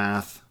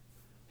math,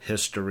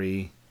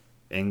 history,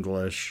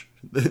 English.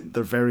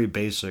 They're very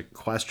basic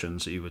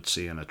questions that you would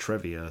see in a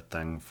trivia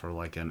thing for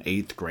like an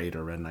 8th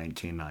grader in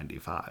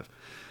 1995.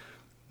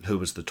 Who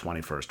was the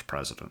 21st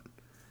president?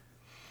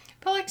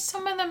 But like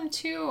some of them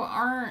too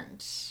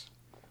aren't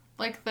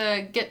like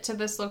the get to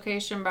this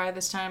location by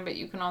this time, but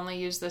you can only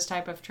use this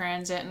type of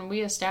transit. And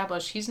we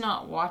established he's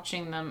not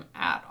watching them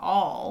at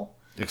all.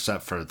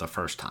 Except for the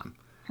first time.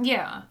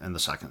 Yeah. And the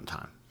second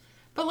time.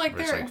 But like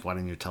they're like, why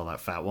didn't you tell that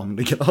fat woman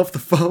to get off the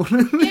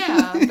phone?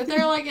 Yeah, but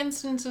there are like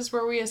instances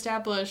where we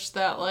established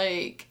that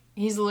like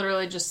he's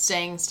literally just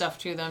saying stuff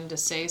to them to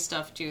say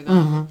stuff to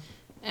them. Mm-hmm.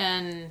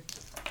 And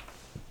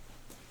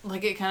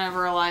like it kind of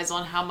relies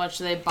on how much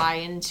they buy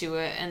into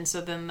it. And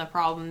so then the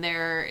problem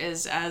there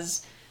is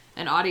as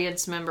an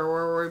audience member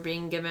where we're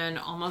being given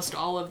almost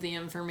all of the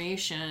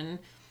information,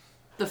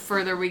 the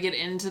further we get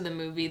into the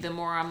movie, the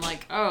more I'm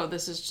like, oh,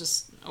 this is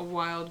just a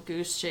wild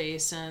goose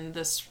chase, and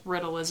this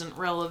riddle isn't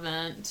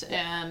relevant,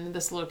 and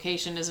this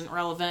location isn't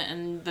relevant,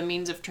 and the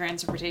means of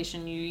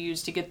transportation you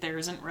use to get there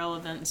isn't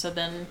relevant. So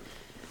then,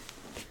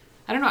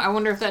 I don't know, I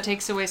wonder if that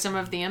takes away some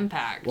of the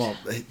impact. Well,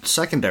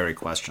 secondary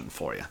question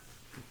for you,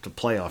 to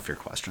play off your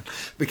question,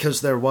 because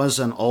there was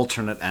an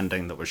alternate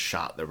ending that was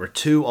shot. There were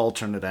 2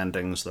 alternate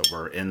endings that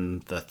were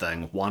in the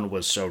thing. One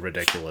was so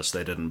ridiculous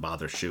they didn't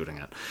bother shooting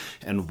it.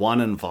 And one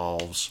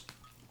involves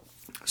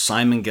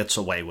Simon gets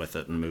away with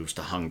it and moves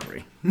to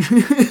Hungary.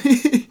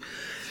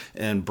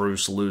 And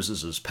Bruce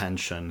loses his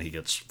pension. He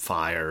gets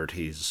fired.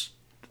 He's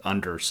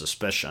under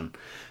suspicion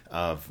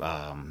of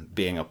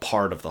being a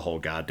part of the whole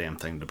goddamn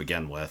thing to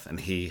begin with. And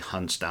he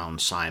hunts down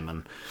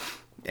Simon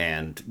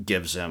and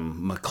gives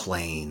him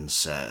McLean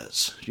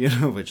says,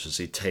 which is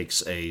he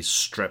takes a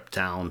stripped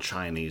down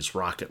Chinese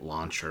rocket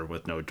launcher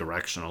with no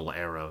directional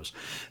arrows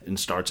and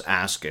starts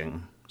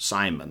asking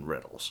Simon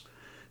riddles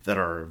that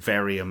are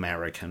very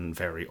American,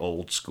 very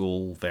old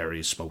school,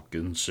 very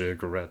smoking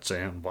cigarettes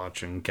and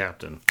watching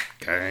Captain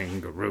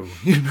Kangaroo,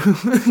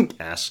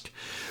 esque.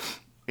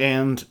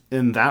 And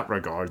in that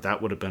regard,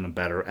 that would have been a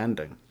better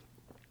ending.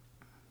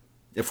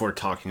 If we're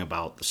talking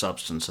about the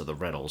substance of the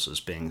riddles as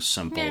being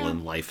simple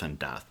in life and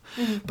death.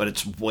 Mm-hmm. But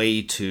it's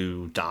way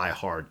too Die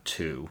Hard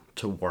 2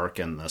 to work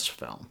in this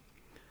film.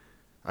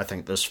 I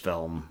think this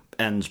film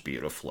ends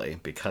beautifully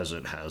because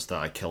it has the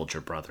I killed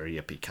your brother,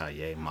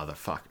 yippee-ki-yay,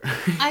 motherfucker.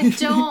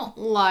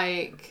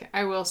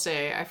 I will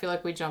say, I feel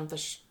like we jumped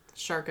the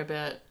shark a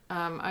bit.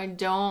 I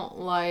don't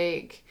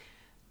like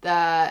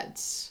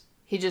that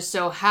he just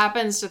so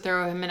happens to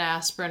throw him an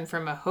aspirin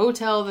from a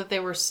hotel that they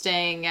were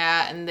staying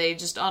at, and they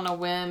just on a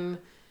whim,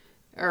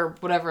 or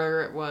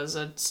whatever it was,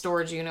 a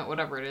storage unit,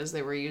 whatever it is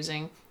they were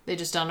using, they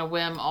just on a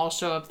whim all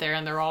show up there,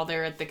 and they're all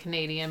there at the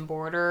Canadian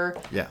border.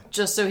 Yeah.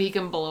 Just so he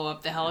can blow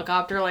up the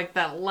helicopter, like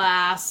that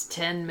last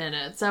 10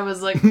 minutes. I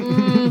was like,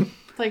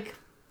 like,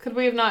 could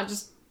we have not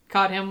just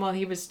caught him while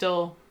he was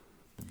still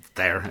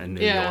there in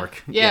New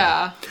York?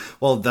 Yeah.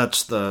 Well,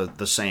 that's the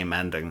same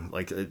ending.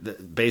 Like,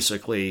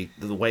 basically,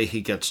 the way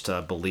he gets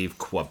to believe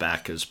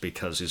Quebec is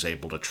because he's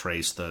able to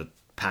trace the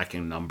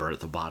packing number at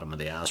the bottom of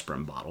the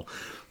aspirin bottle.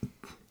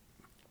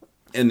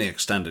 In the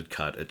extended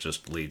cut, it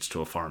just leads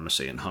to a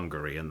pharmacy in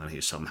Hungary, and then he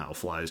somehow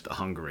flies to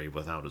Hungary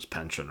without his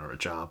pension or a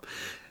job,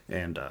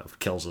 and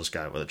kills this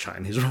guy with a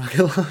Chinese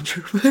rocket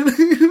launcher.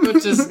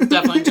 Which is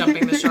definitely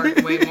jumping the shark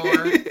way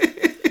more.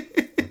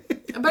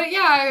 But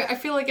yeah, I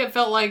feel like it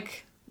felt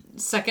like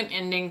second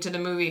ending to the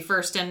movie.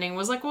 First ending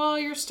was like, well,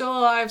 you're still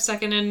alive.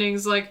 Second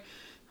ending's like,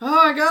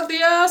 oh, I got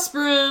the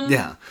aspirin.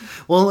 Yeah.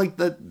 Well, like,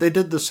 they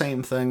did the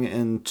same thing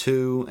in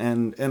 2,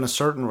 and in a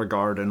certain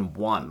regard in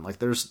 1. Like,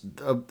 there's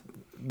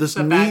this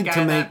the need bad guy to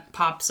make that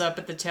pops up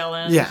at the tail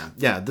end.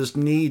 Yeah, this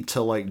need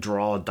to like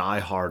draw Die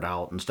Hard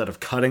out. Instead of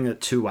cutting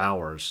it 2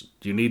 hours,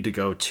 you need to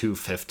go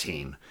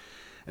 2:15.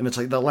 And it's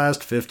like the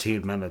last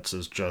 15 minutes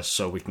is just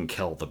so we can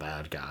kill the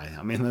bad guy.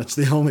 I mean, that's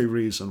the only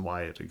reason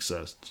why it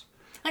exists.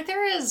 Like,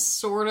 there is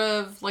sort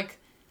of like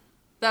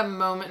that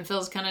moment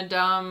feels kind of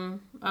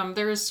dumb.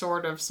 There is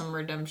sort of some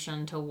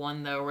redemption to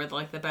 1 though, where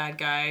like the bad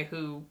guy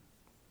who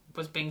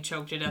was being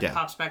choked to death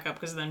pops back up,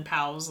 because then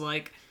Pal's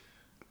like,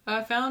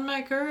 I found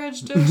my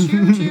courage to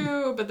shoot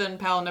you, but then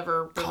Pal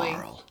never really...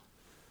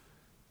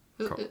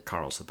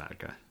 Carl's the bad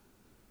guy.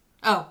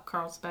 Oh,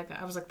 Carl's the bad guy.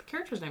 I was like, the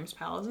character's name is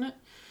Pal, isn't it?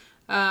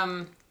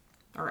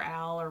 Or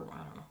Al, or I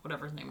don't know,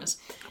 whatever his name is.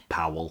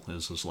 Powell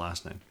is his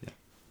last name, yeah.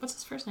 What's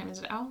his first name? Is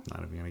it Al?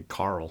 Not even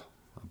Carl,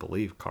 I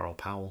believe. Carl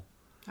Powell.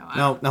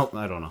 Oh, no,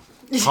 I don't know.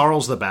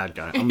 Carl's the bad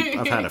guy.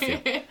 I've had a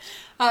few.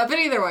 But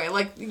either way,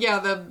 like, yeah,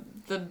 the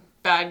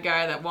bad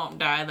guy that won't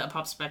die that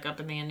pops back up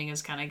in the ending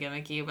is kind of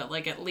gimmicky, but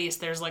like at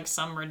least there's like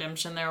some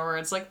redemption there where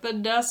it's like the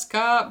desk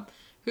cop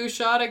who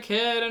shot a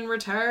kid and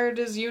retired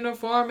his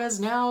uniform is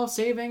now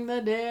saving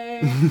the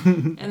day.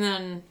 And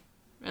then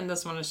in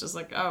this one it's just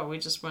like, oh, we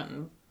just went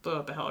and blew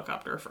up a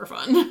helicopter for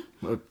fun.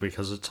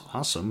 Because it's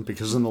awesome.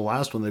 Because in the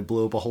last one they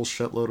blew up a whole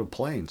shitload of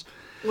planes.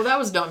 Well, that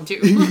was dumb too.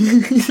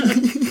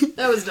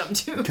 That was dumb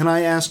too. Can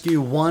I ask you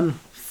one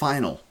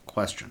final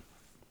question?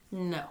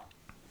 No.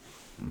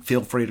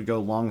 Feel free to go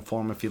long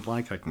form if you'd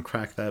like. I can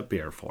crack that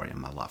beer for you,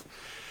 my love.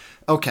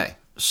 Okay,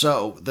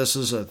 so this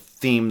is a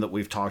theme that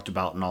we've talked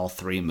about in all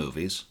 3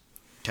 movies.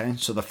 Okay,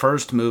 so the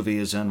first movie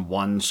is in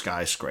one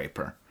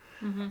skyscraper,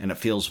 and it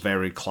feels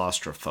very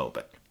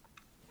claustrophobic.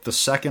 The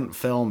second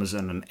film is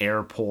in an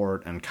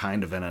airport and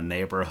kind of in a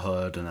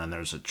neighborhood, and then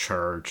there's a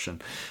church,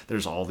 and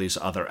there's all these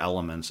other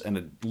elements, and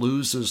it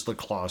loses the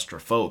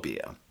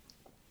claustrophobia.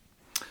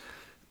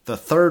 The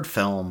third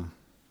film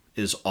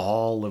is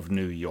all of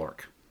New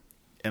York.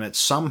 And it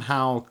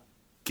somehow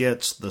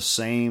gets the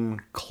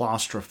same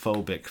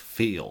claustrophobic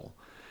feel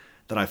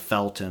that I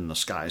felt in the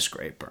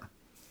skyscraper.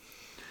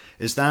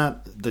 Is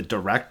that the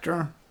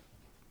director?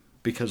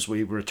 Because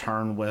we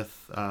return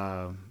with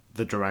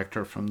the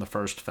director from the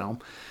first film.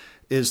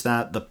 Is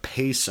that the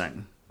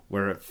pacing,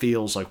 where it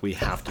feels like we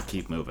have to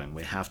keep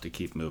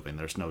moving,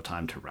 there's no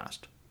time to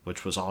rest,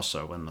 which was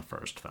also in the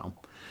first film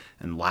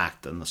and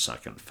lacked in the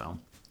second film?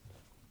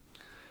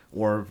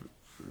 Or...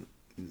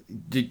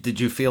 Did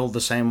you feel the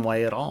same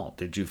way at all?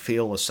 Did you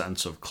feel a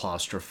sense of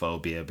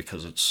claustrophobia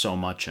because it's so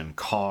much in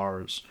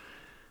cars?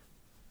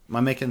 Am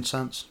I making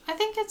sense? I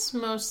think it's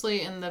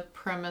mostly in the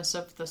premise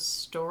of the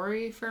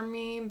story for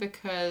me,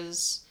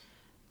 because,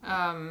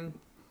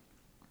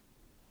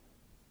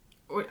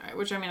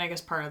 which I mean, I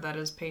guess part of that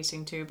is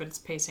pacing too, but it's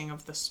pacing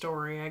of the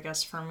story, I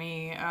guess, for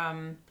me.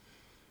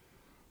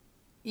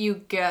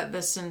 You get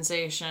the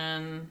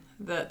sensation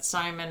that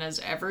Simon is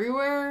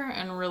everywhere,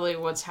 and really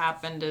what's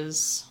happened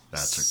is...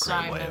 That's a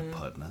great way of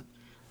putting it.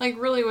 Like,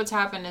 really what's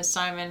happened is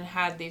Simon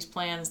had these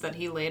plans that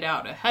he laid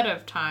out ahead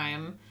of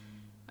time,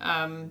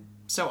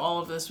 So all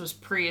of this was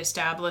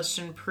pre-established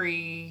and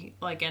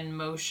in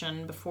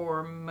motion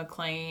before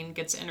McClane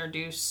gets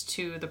introduced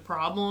to the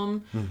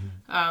problem.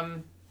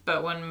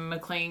 But when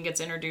McClane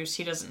gets introduced,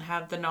 he doesn't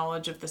have the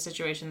knowledge of the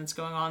situation that's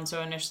going on.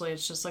 So initially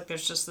it's just like,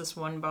 there's just this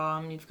one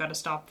bomb. You've got to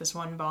stop this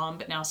one bomb.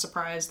 But now,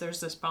 surprise, there's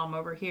this bomb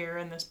over here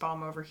and this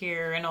bomb over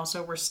here. And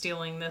also we're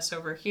stealing this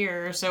over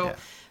here. So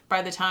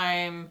by the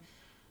time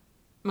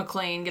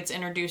McClane gets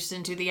introduced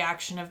into the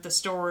action of the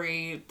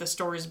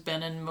story's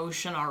been in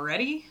motion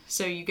already.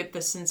 So you get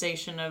the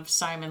sensation of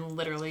Simon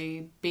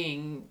literally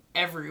being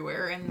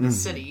everywhere in the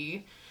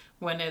city,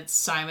 when it's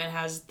Simon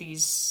has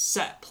these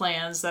set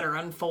plans that are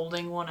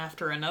unfolding one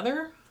after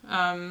another.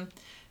 So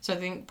I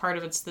think part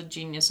of it's the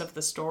genius of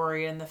the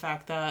story and the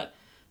fact that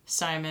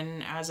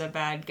Simon, as a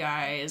bad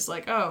guy, is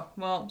like, oh,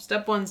 well,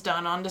 step one's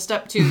done, on to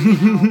step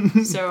two,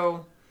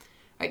 So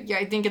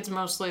I think it's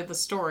mostly the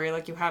story.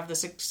 Like, you have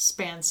this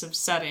expansive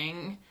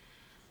setting,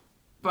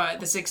 but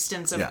this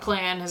extensive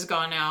plan has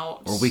gone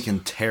out. Or we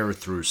can tear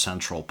through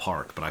Central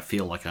Park, but I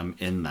feel like I'm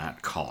in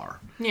that car.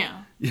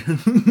 Yeah.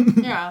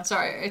 Yeah, so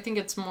I think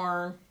it's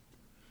more,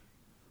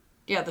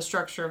 the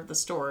structure of the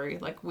story.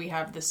 Like, we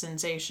have the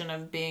sensation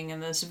of being in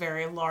this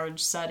very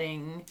large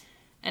setting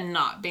and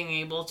not being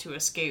able to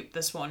escape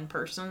this one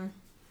person.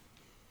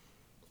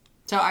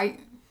 So I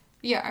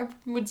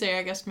would say,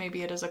 I guess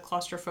maybe it is a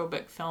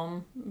claustrophobic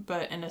film,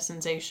 but in a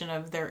sensation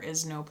of there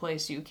is no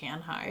place you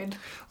can hide.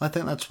 I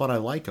think that's what I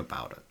like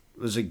about it.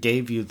 Was it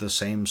gave you the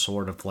same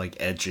sort of like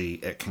edgy,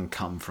 it can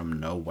come from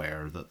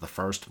nowhere that the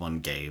first one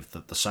gave,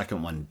 that the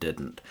second one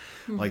didn't.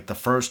 Like the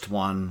first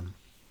one,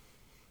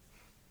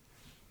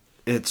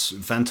 its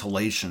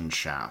ventilation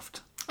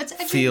shaft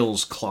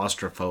feels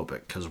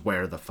claustrophobic because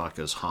where the fuck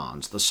is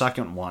Hans? The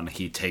second one,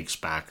 he takes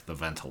back the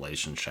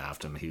ventilation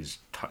shaft and he's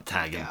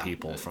tagging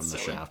people from the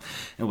shaft,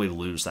 and we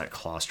lose that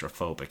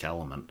claustrophobic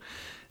element.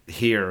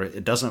 Here,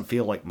 it doesn't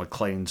feel like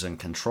McClane's in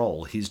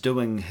control. He's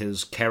doing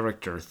his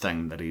character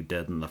thing that he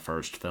did in the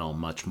first film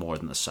much more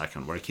than the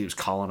second, where he keeps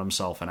calling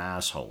himself an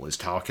asshole. He's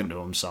talking to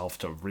himself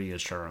to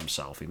reassure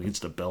himself. He needs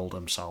to build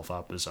himself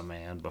up as a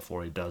man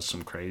before he does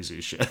some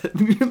crazy shit. I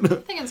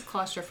think it's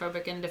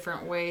claustrophobic in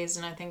different ways,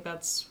 and I think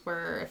that's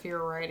where, if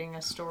you're writing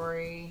a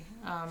story,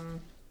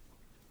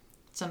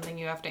 something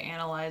you have to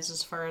analyze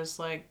as far as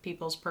like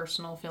people's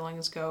personal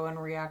feelings go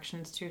and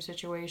reactions to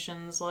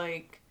situations.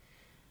 Like,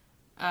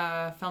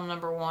 film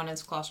number 1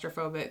 is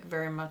claustrophobic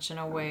very much in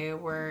a way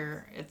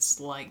where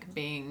it's like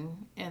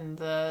being in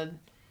the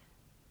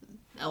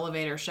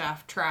elevator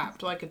shaft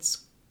trapped. Like,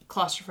 it's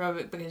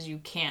claustrophobic because you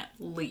can't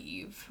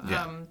leave.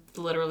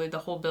 Literally the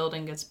whole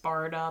building gets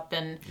barred up,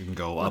 and you can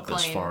go up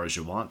as far as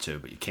you want to,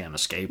 but you can't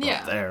escape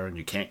up there, and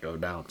you can't go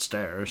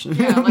downstairs. Like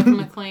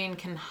McClane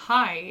can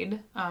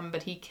hide,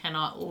 but he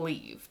cannot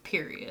leave,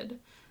 period.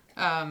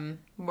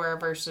 Where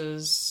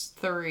versus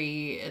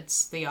 3,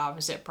 it's the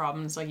opposite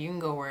problem. It's like, you can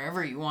go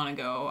wherever you want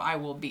to go. I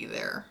will be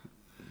there.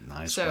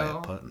 Nice way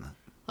of putting it.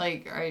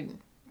 Like, I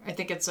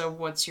think it's a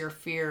what's your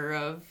fear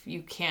of,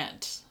 you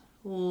can't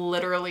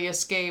literally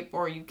escape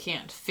or you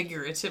can't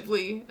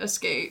figuratively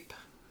escape.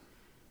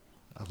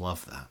 I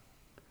love that.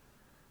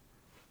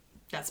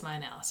 That's my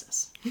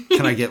analysis.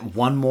 Can I get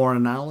one more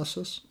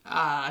analysis?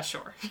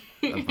 Sure.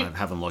 I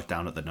haven't looked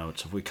down at the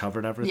notes. Have we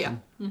covered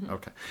everything? Yeah. Mm-hmm.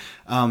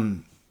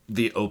 Okay.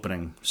 The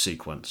opening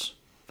sequence,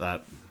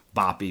 that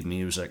boppy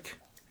music,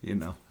 I don't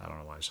know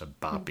why I said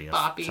boppy.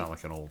 I sound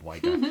like an old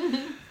white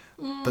guy.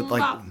 But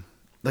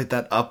like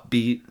that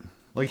upbeat,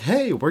 like,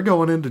 hey, we're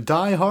going into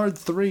Die Hard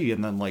 3,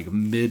 and then like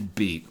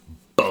mid-beat,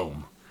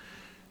 boom.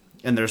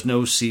 And there's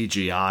no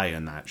CGI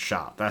in that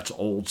shot. That's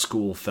old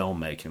school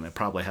filmmaking. They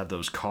probably had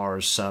those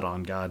cars set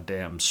on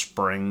goddamn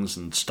springs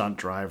and stunt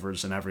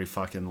drivers in every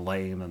fucking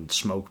lane and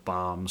smoke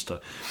bombs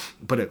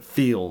but it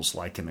feels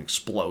like an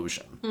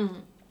explosion. Mm-hmm.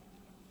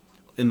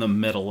 In the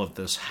middle of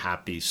this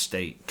happy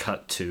state,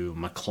 cut to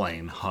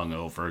McClane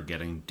hungover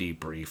getting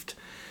debriefed,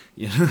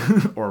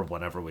 or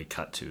whatever we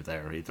cut to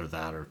there, either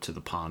that or to the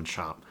pawn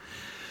shop.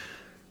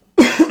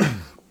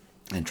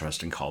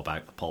 Interesting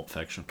callback to Pulp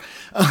Fiction.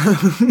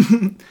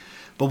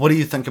 But what do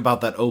you think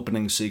about that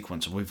opening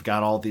sequence? We've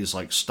got all these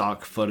like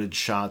stock footage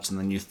shots, and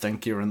then you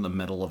think you're in the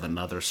middle of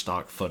another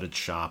stock footage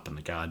shop, and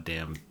the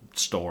goddamn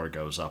store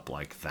goes up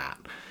like that.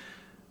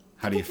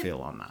 How do you feel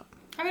on that?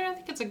 I mean, I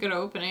think it's a good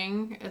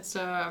opening. It's,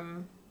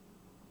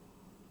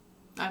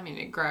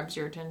 it grabs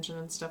your attention.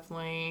 It's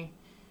definitely,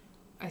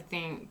 I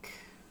think,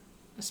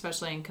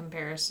 especially in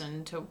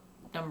comparison to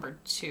number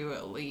 2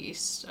 at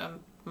least, a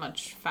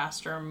much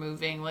faster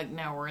moving, like,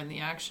 now we're in the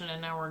action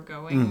and now we're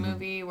going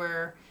movie,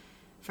 where,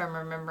 if I'm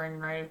remembering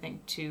right, I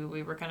think 2,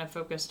 we were kind of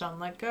focused on,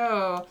 like,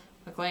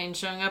 McClane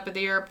showing up at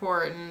the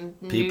airport and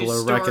people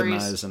are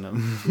recognizing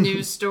him.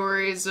 News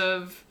stories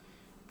of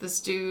this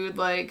dude,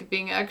 like,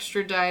 being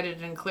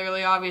extradited, and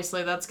clearly,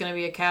 obviously, that's going to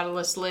be a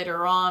catalyst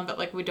later on, but,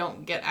 like, we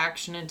don't get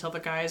action until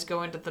the guys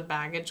go into the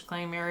baggage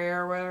claim area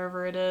or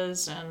wherever it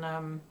is,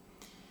 and,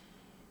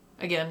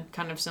 again,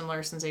 kind of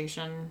similar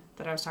sensation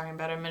that I was talking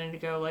about a minute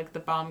ago. Like, the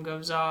bomb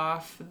goes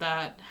off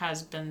that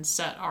has been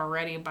set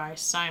already by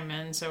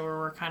Simon, so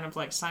we're kind of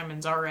like,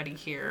 Simon's already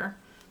here.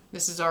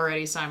 This is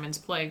already Simon's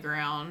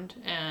playground,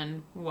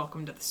 and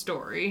welcome to the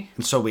story.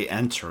 And so we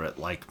enter it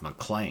like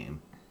McClane,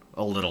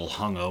 a little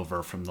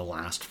hungover from the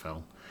last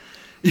film.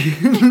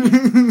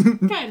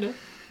 Kind of.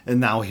 And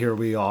now here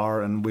we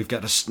are, and we've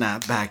got to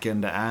snap back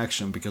into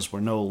action because we're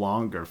no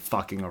longer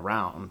fucking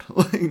around.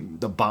 Like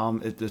the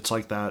bomb, it's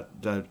like that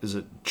is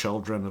it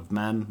Children of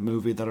Men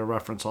movie that I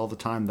reference all the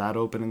time, that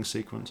opening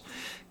sequence.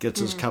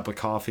 Gets his cup of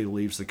coffee,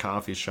 leaves the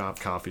coffee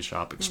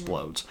shop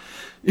explodes.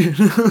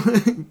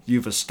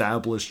 You've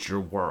established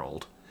your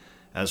world,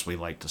 as we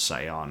like to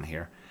say on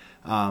here.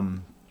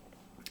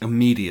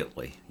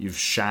 Immediately, you've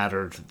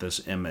shattered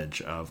this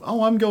image of,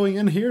 oh, I'm going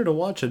in here to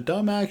watch a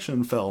dumb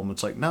action film.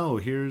 It's like, no,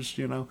 here's,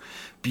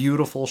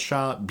 beautiful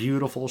shot,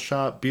 beautiful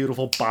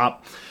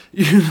bop.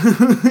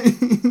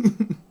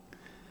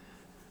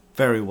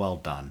 Very well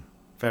done.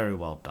 Very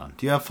well done.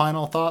 Do you have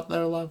final thought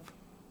there, love?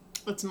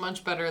 It's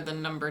much better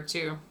than number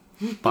 2.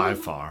 By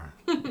far.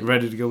 You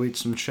ready to go eat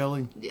some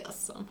chili?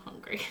 Yes, I'm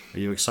hungry. Are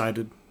you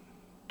excited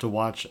to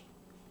watch?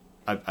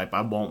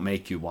 I won't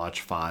make you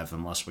watch 5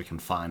 unless we can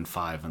find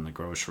 5 in the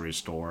grocery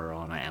store or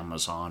on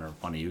Amazon, or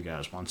one of you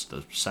guys wants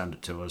to send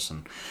it to us.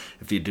 And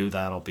if you do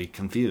that, I'll be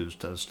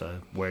confused as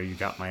to where you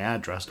got my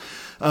address.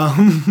 We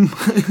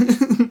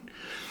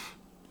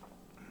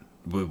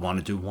want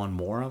to do one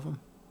more of them?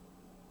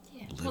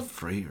 Yeah. Live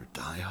Free or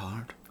Die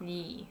Hard?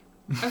 Yeah.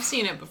 I've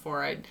seen it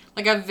before. I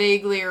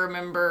vaguely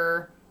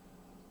remember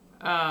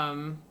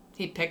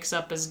he picks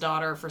up his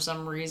daughter for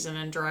some reason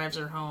and drives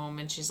her home,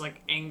 and she's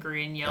like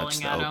angry and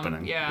yelling at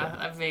him. Yeah,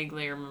 I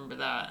vaguely remember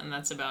that, and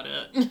that's about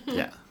it.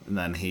 Yeah, and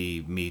then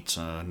he meets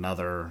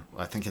another,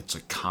 I think it's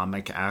a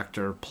comic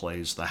actor,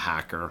 plays the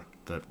hacker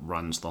that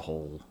runs the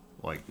whole,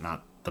 like,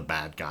 not the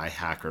bad guy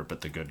hacker,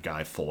 but the good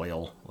guy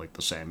foil, like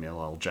the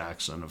Samuel L.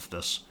 Jackson of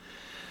this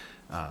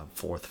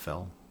 4th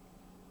film.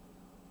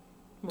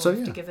 We'll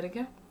have to give it a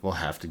go. We'll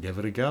have to give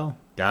it a go.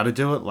 Gotta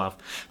do it, love.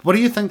 What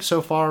do you think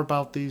so far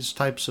about these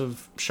types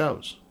of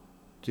shows?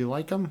 Do you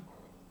like them?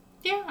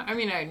 Yeah, I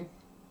mean,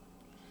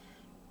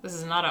 this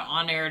is not an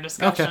on-air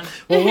discussion. Okay,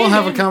 well, we'll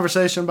have a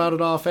conversation about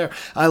it off air.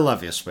 I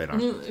love you,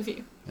 sweetheart. Love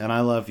you. And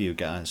I love you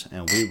guys.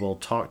 And we will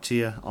talk to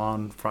you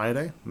on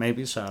Friday,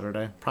 maybe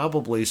Saturday,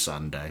 probably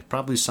Sunday.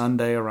 Probably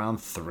Sunday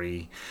around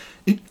 3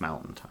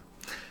 Mountain Time.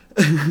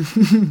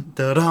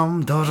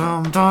 Da-dum,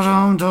 da-dum,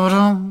 da-dum,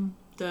 da-dum.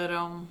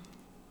 Da-dum.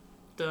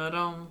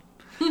 Da-dum.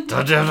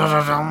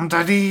 Da-da-da-da-dum,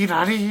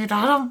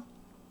 da-dee-da-dee-da-dum.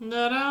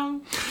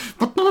 Da-dum.